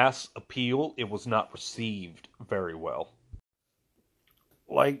mass appeal, it was not received very well.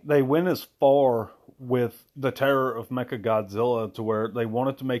 Like, they went as far with The Terror of Mechagodzilla to where they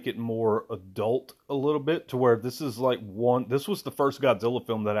wanted to make it more adult a little bit, to where this was the first Godzilla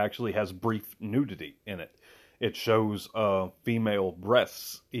film that actually has brief nudity in it. It shows female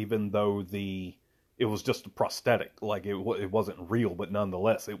breasts, even though it was just a prosthetic. Like, it wasn't real, but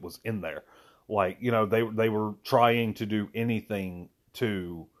nonetheless, it was in there. Like, they were trying to do anything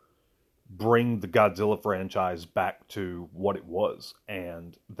to bring the Godzilla franchise back to what it was,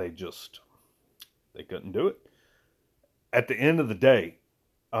 and they couldn't do it. At the end of the day,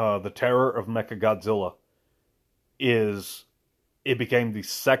 The Terror of Mechagodzilla it became the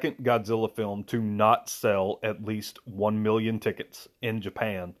second Godzilla film to not sell at least 1 million tickets in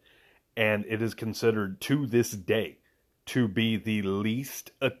Japan, and it is considered to this day to be the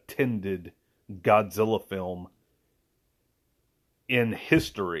least attended Godzilla film in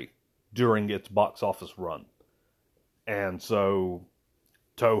history during its box office run. And so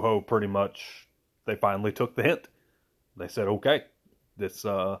Toho pretty much, they finally took the hint. They said, okay, this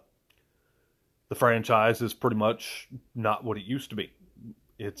the franchise is pretty much not what it used to be.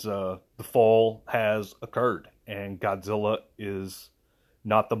 It's the fall has occurred, and Godzilla is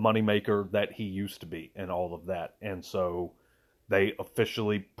not the moneymaker that he used to be and all of that. And so they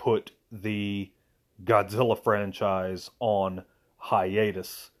officially put the Godzilla franchise on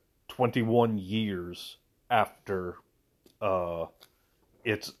hiatus 21 years after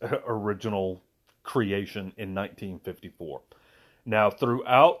its original creation in 1954. Now,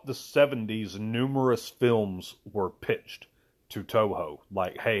 throughout the 70s, numerous films were pitched to Toho,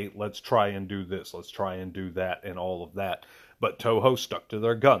 like, hey, let's try and do this, let's try and do that, and all of that. But Toho stuck to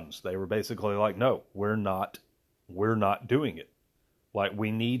their guns. They were basically like, no, we're not doing it. Like,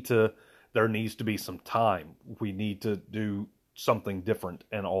 there needs to be some time. We need to do something different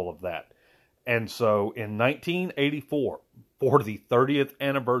and all of that. And so in 1984, for the 30th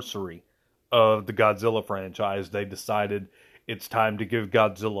anniversary of the Godzilla franchise, they decided it's time to give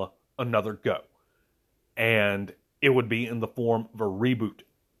Godzilla another go. And it would be in the form of a reboot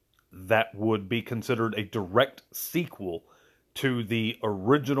that would be considered a direct sequel to the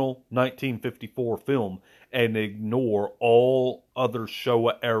original 1954 film and ignore all other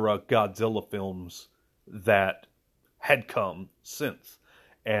Showa-era Godzilla films that had come since.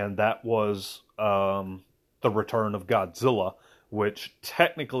 And that was The Return of Godzilla, which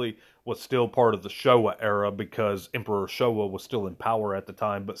technically was still part of the Showa era because Emperor Showa was still in power at the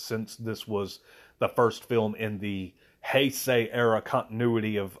time, but since this was the first film in the Heisei era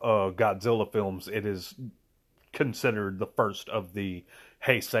continuity of Godzilla films, it is considered the first of the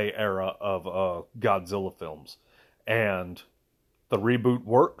Heisei era of Godzilla films. And the reboot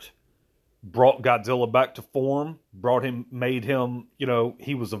worked, brought Godzilla back to form, made him,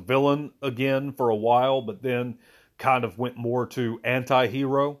 he was a villain again for a while, but then kind of went more to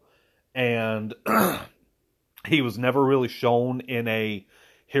anti-hero, and he was never really shown in a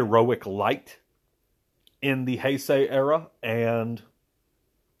heroic light in the Heisei era, and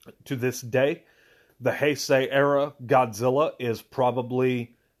to this day, the Heisei era Godzilla is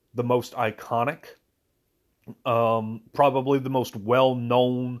probably the most iconic, probably the most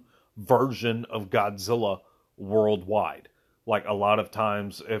well-known version of Godzilla worldwide. Like, a lot of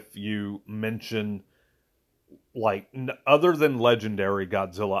times, if you mention, like, other than legendary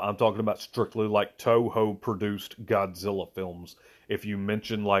Godzilla, I'm talking about strictly, like, Toho-produced Godzilla films. If you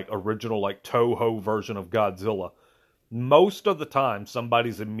mention, like, original, like, Toho version of Godzilla, most of the time,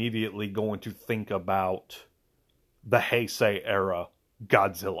 somebody's immediately going to think about the Heisei era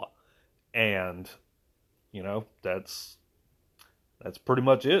Godzilla. And, that's pretty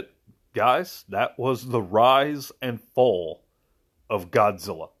much it, guys. That was the rise and fall of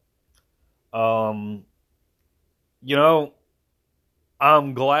Godzilla. I'm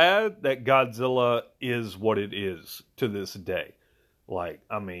glad that Godzilla is what it is to this day. Like,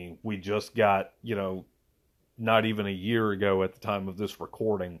 we just got, not even a year ago at the time of this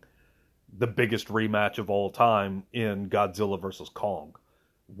recording, the biggest rematch of all time in Godzilla vs. Kong,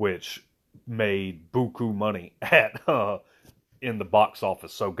 which made buku money in the box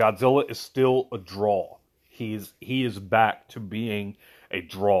office. So Godzilla is still a draw. He is back to being a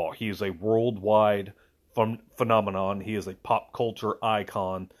draw. He is a worldwide phenomenon. He is a pop culture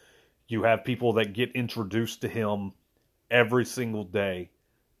icon. You have people that get introduced to him every single day.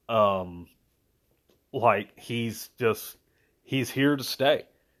 He's here to stay.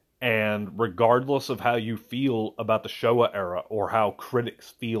 And regardless of how you feel about the Showa era or how critics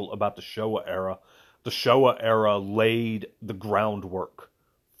feel about the Showa era laid the groundwork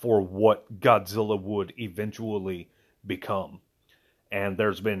for what Godzilla would eventually become. And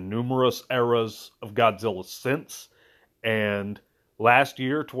there's been numerous eras of Godzilla since, and last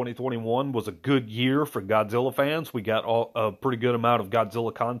year, 2021, was a good year for Godzilla fans. We got a pretty good amount of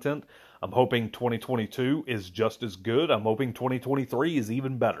Godzilla content. I'm hoping 2022 is just as good. I'm hoping 2023 is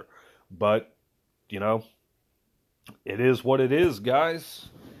even better. But, it is what it is, guys.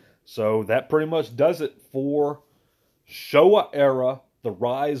 So that pretty much does it for Showa era, the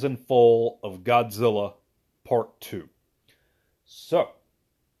rise and fall of Godzilla Part 2. So,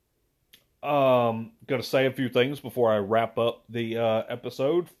 going to say a few things before I wrap up the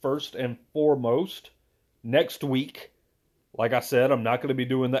episode. First and foremost, next week, like I said, I'm not going to be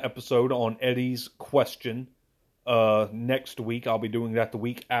doing the episode on Eddie's question next week. I'll be doing that the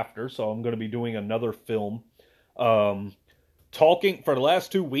week after, so I'm going to be doing another film. Talking for the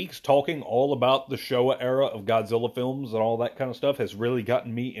last 2 weeks, talking all about the Showa era of Godzilla films and all that kind of stuff has really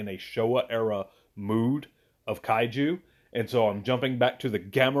gotten me in a Showa era mood of kaiju. And so I'm jumping back to the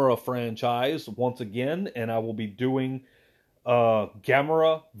Gamera franchise once again, and I will be doing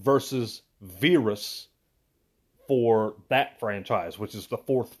Gamera versus Virus for that franchise, which is the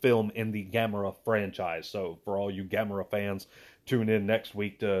fourth film in the Gamera franchise. So for all you Gamera fans, tune in next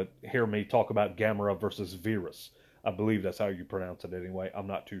week to hear me talk about Gamera versus Virus. I believe that's how you pronounce it anyway. I'm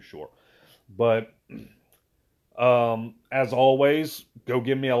not too sure. But As always, go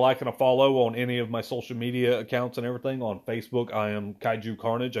give me a like and a follow on any of my social media accounts and everything. On Facebook, I am Kaiju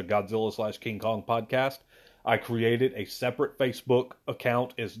Carnage, a Godzilla slash King Kong podcast. I created a separate Facebook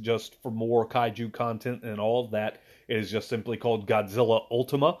account. It's just for more kaiju content and all of that. It is just simply called Godzilla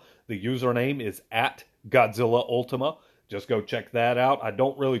Ultima. The username is at Godzilla Ultima. Just go check that out. I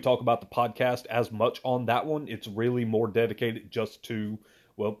don't really talk about the podcast as much on that one. It's really more dedicated just to,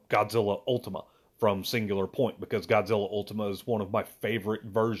 well, Godzilla Ultima from Singular Point, because Godzilla Ultima is one of my favorite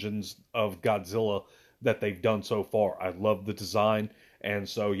versions of Godzilla that they've done so far. I love the design, and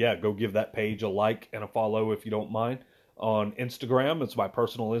so yeah, go give that page a like and a follow if you don't mind. On Instagram, it's my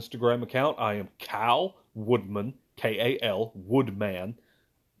personal Instagram account. I am Cal Woodman, Kal Woodman,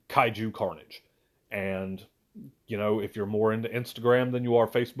 Kaiju Carnage. And you know, if you're more into Instagram than you are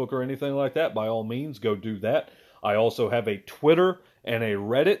Facebook or anything like that, by all means, go do that. I also have a Twitter and a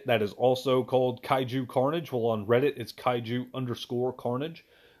Reddit that is also called Kaiju Carnage. Well, on Reddit, it's Kaiju_Carnage.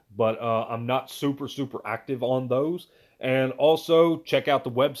 But I'm not super active on those. And also, check out the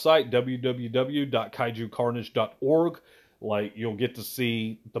website, www.kaijucarnage.org. Like, you'll get to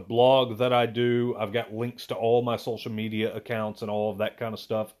see the blog that I do. I've got links to all my social media accounts and all of that kind of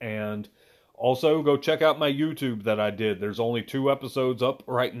stuff. And also, go check out my YouTube that I did. There's only 2 episodes up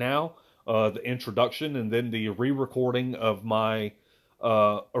right now. The introduction and then the re-recording of my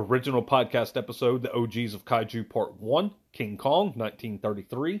original podcast episode, The OGs of Kaiju Part 1, King Kong,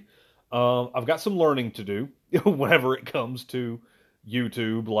 1933. I've got some learning to do whenever it comes to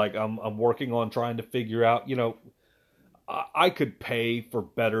YouTube. Like, I'm working on trying to figure out, you know, I could pay for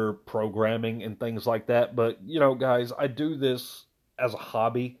better programming and things like that. But, you know, guys, I do this as a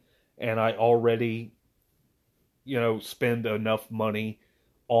hobby, and I already, you know, spend enough money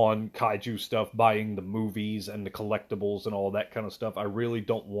on kaiju stuff, buying the movies and the collectibles and all that kind of stuff. I really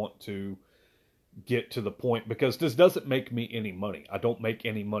don't want to get to the point, because this doesn't make me any money. I don't make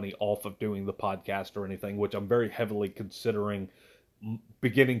any money off of doing the podcast or anything, which I'm very heavily considering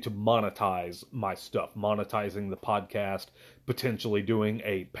beginning to monetize my stuff, monetizing the podcast, potentially doing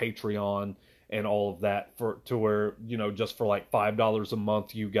a Patreon and all of that, for to where, you know, just for like $5 a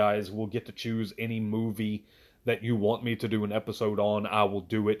month, you guys will get to choose any movie that you want me to do an episode on. I will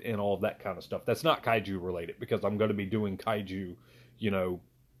do it, and all of that kind of stuff. That's not kaiju related, because I'm going to be doing kaiju, you know,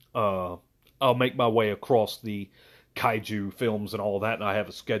 I'll make my way across the kaiju films and all that, and I have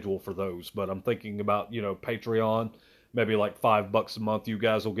a schedule for those. But I'm thinking about, you know, Patreon, maybe like $5 a month. You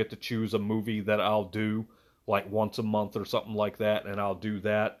guys will get to choose a movie that I'll do like once a month or something like that, and I'll do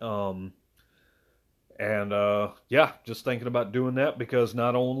that. Yeah, just thinking about doing that, because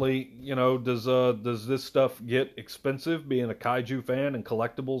not only, you know, does this stuff get expensive, being a kaiju fan and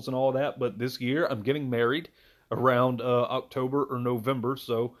collectibles and all that, but this year I'm getting married around October or November,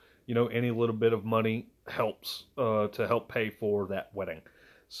 so, you know, any little bit of money helps to help pay for that wedding.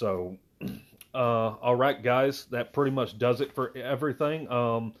 So, all right, guys, that pretty much does it for everything.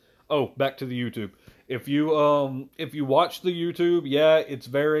 Oh, back to the YouTube. If you watch the YouTube, yeah, it's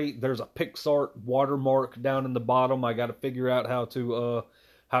there's a Pixar watermark down in the bottom. I got to figure out how to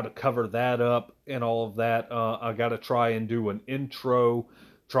cover that up and all of that. I got to try and do an intro,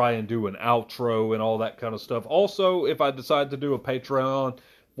 try and do an outro and all that kind of stuff. Also, if I decide to do a Patreon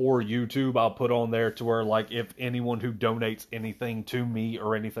for YouTube, I'll put on there to where, like, if anyone who donates anything to me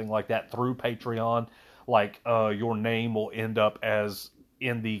or anything like that through Patreon, like, your name will end up as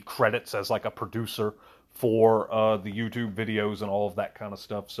in the credits as like a producer for the YouTube videos and all of that kind of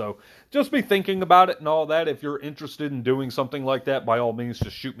stuff. So just be thinking about it and all that. If you're interested in doing something like that, by all means,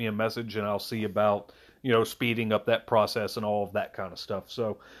 just shoot me a message and I'll see about, you know, speeding up that process and all of that kind of stuff.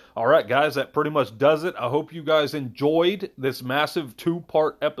 So, all right, guys, that pretty much does it. I hope you guys enjoyed this massive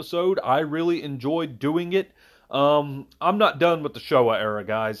 2-part episode. I really enjoyed doing it. I'm not done with the Showa era,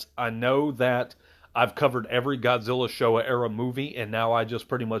 guys. I know that I've covered every Godzilla Showa era movie, and now I just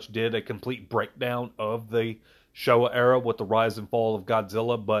pretty much did a complete breakdown of the Showa era with the rise and fall of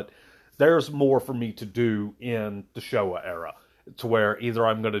Godzilla, but there's more for me to do in the Showa era, to where either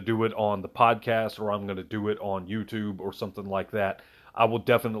I'm going to do it on the podcast or I'm going to do it on YouTube or something like that. I will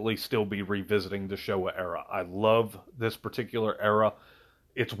definitely still be revisiting the Showa era. I love this particular era.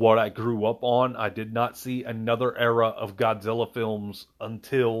 It's what I grew up on. I did not see another era of Godzilla films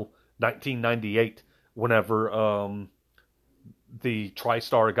until 1998, whenever the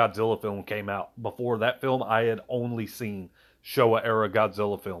TriStar Godzilla film came out. Before that film, I had only seen Showa-era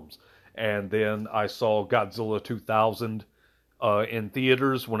Godzilla films. And then I saw Godzilla 2000 in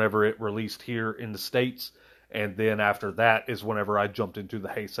theaters whenever it released here in the States. And then after that is whenever I jumped into the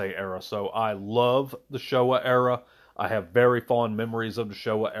Heisei era. So I love the Showa era. I have very fond memories of the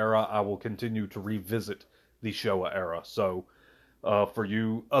Showa era. I will continue to revisit the Showa era. So for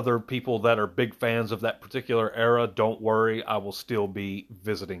you other people that are big fans of that particular era, don't worry, I will still be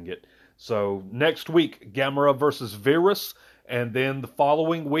visiting it. So next week, Gamera versus Virus, and then the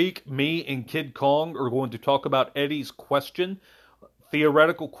following week, me and Kid Kong are going to talk about Eddie's question,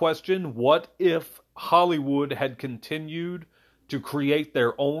 theoretical question: what if Hollywood had continued to create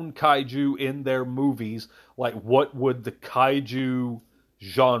their own kaiju in their movies? Like, what would the kaiju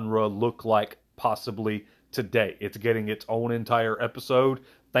genre look like possibly today? It's getting its own entire episode.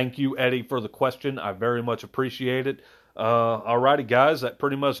 Thank you, Eddie, for the question. I very much appreciate it. Alrighty, guys, that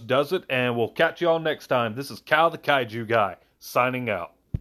pretty much does it, and we'll catch y'all next time. This is Cal the Kaiju Guy, signing out.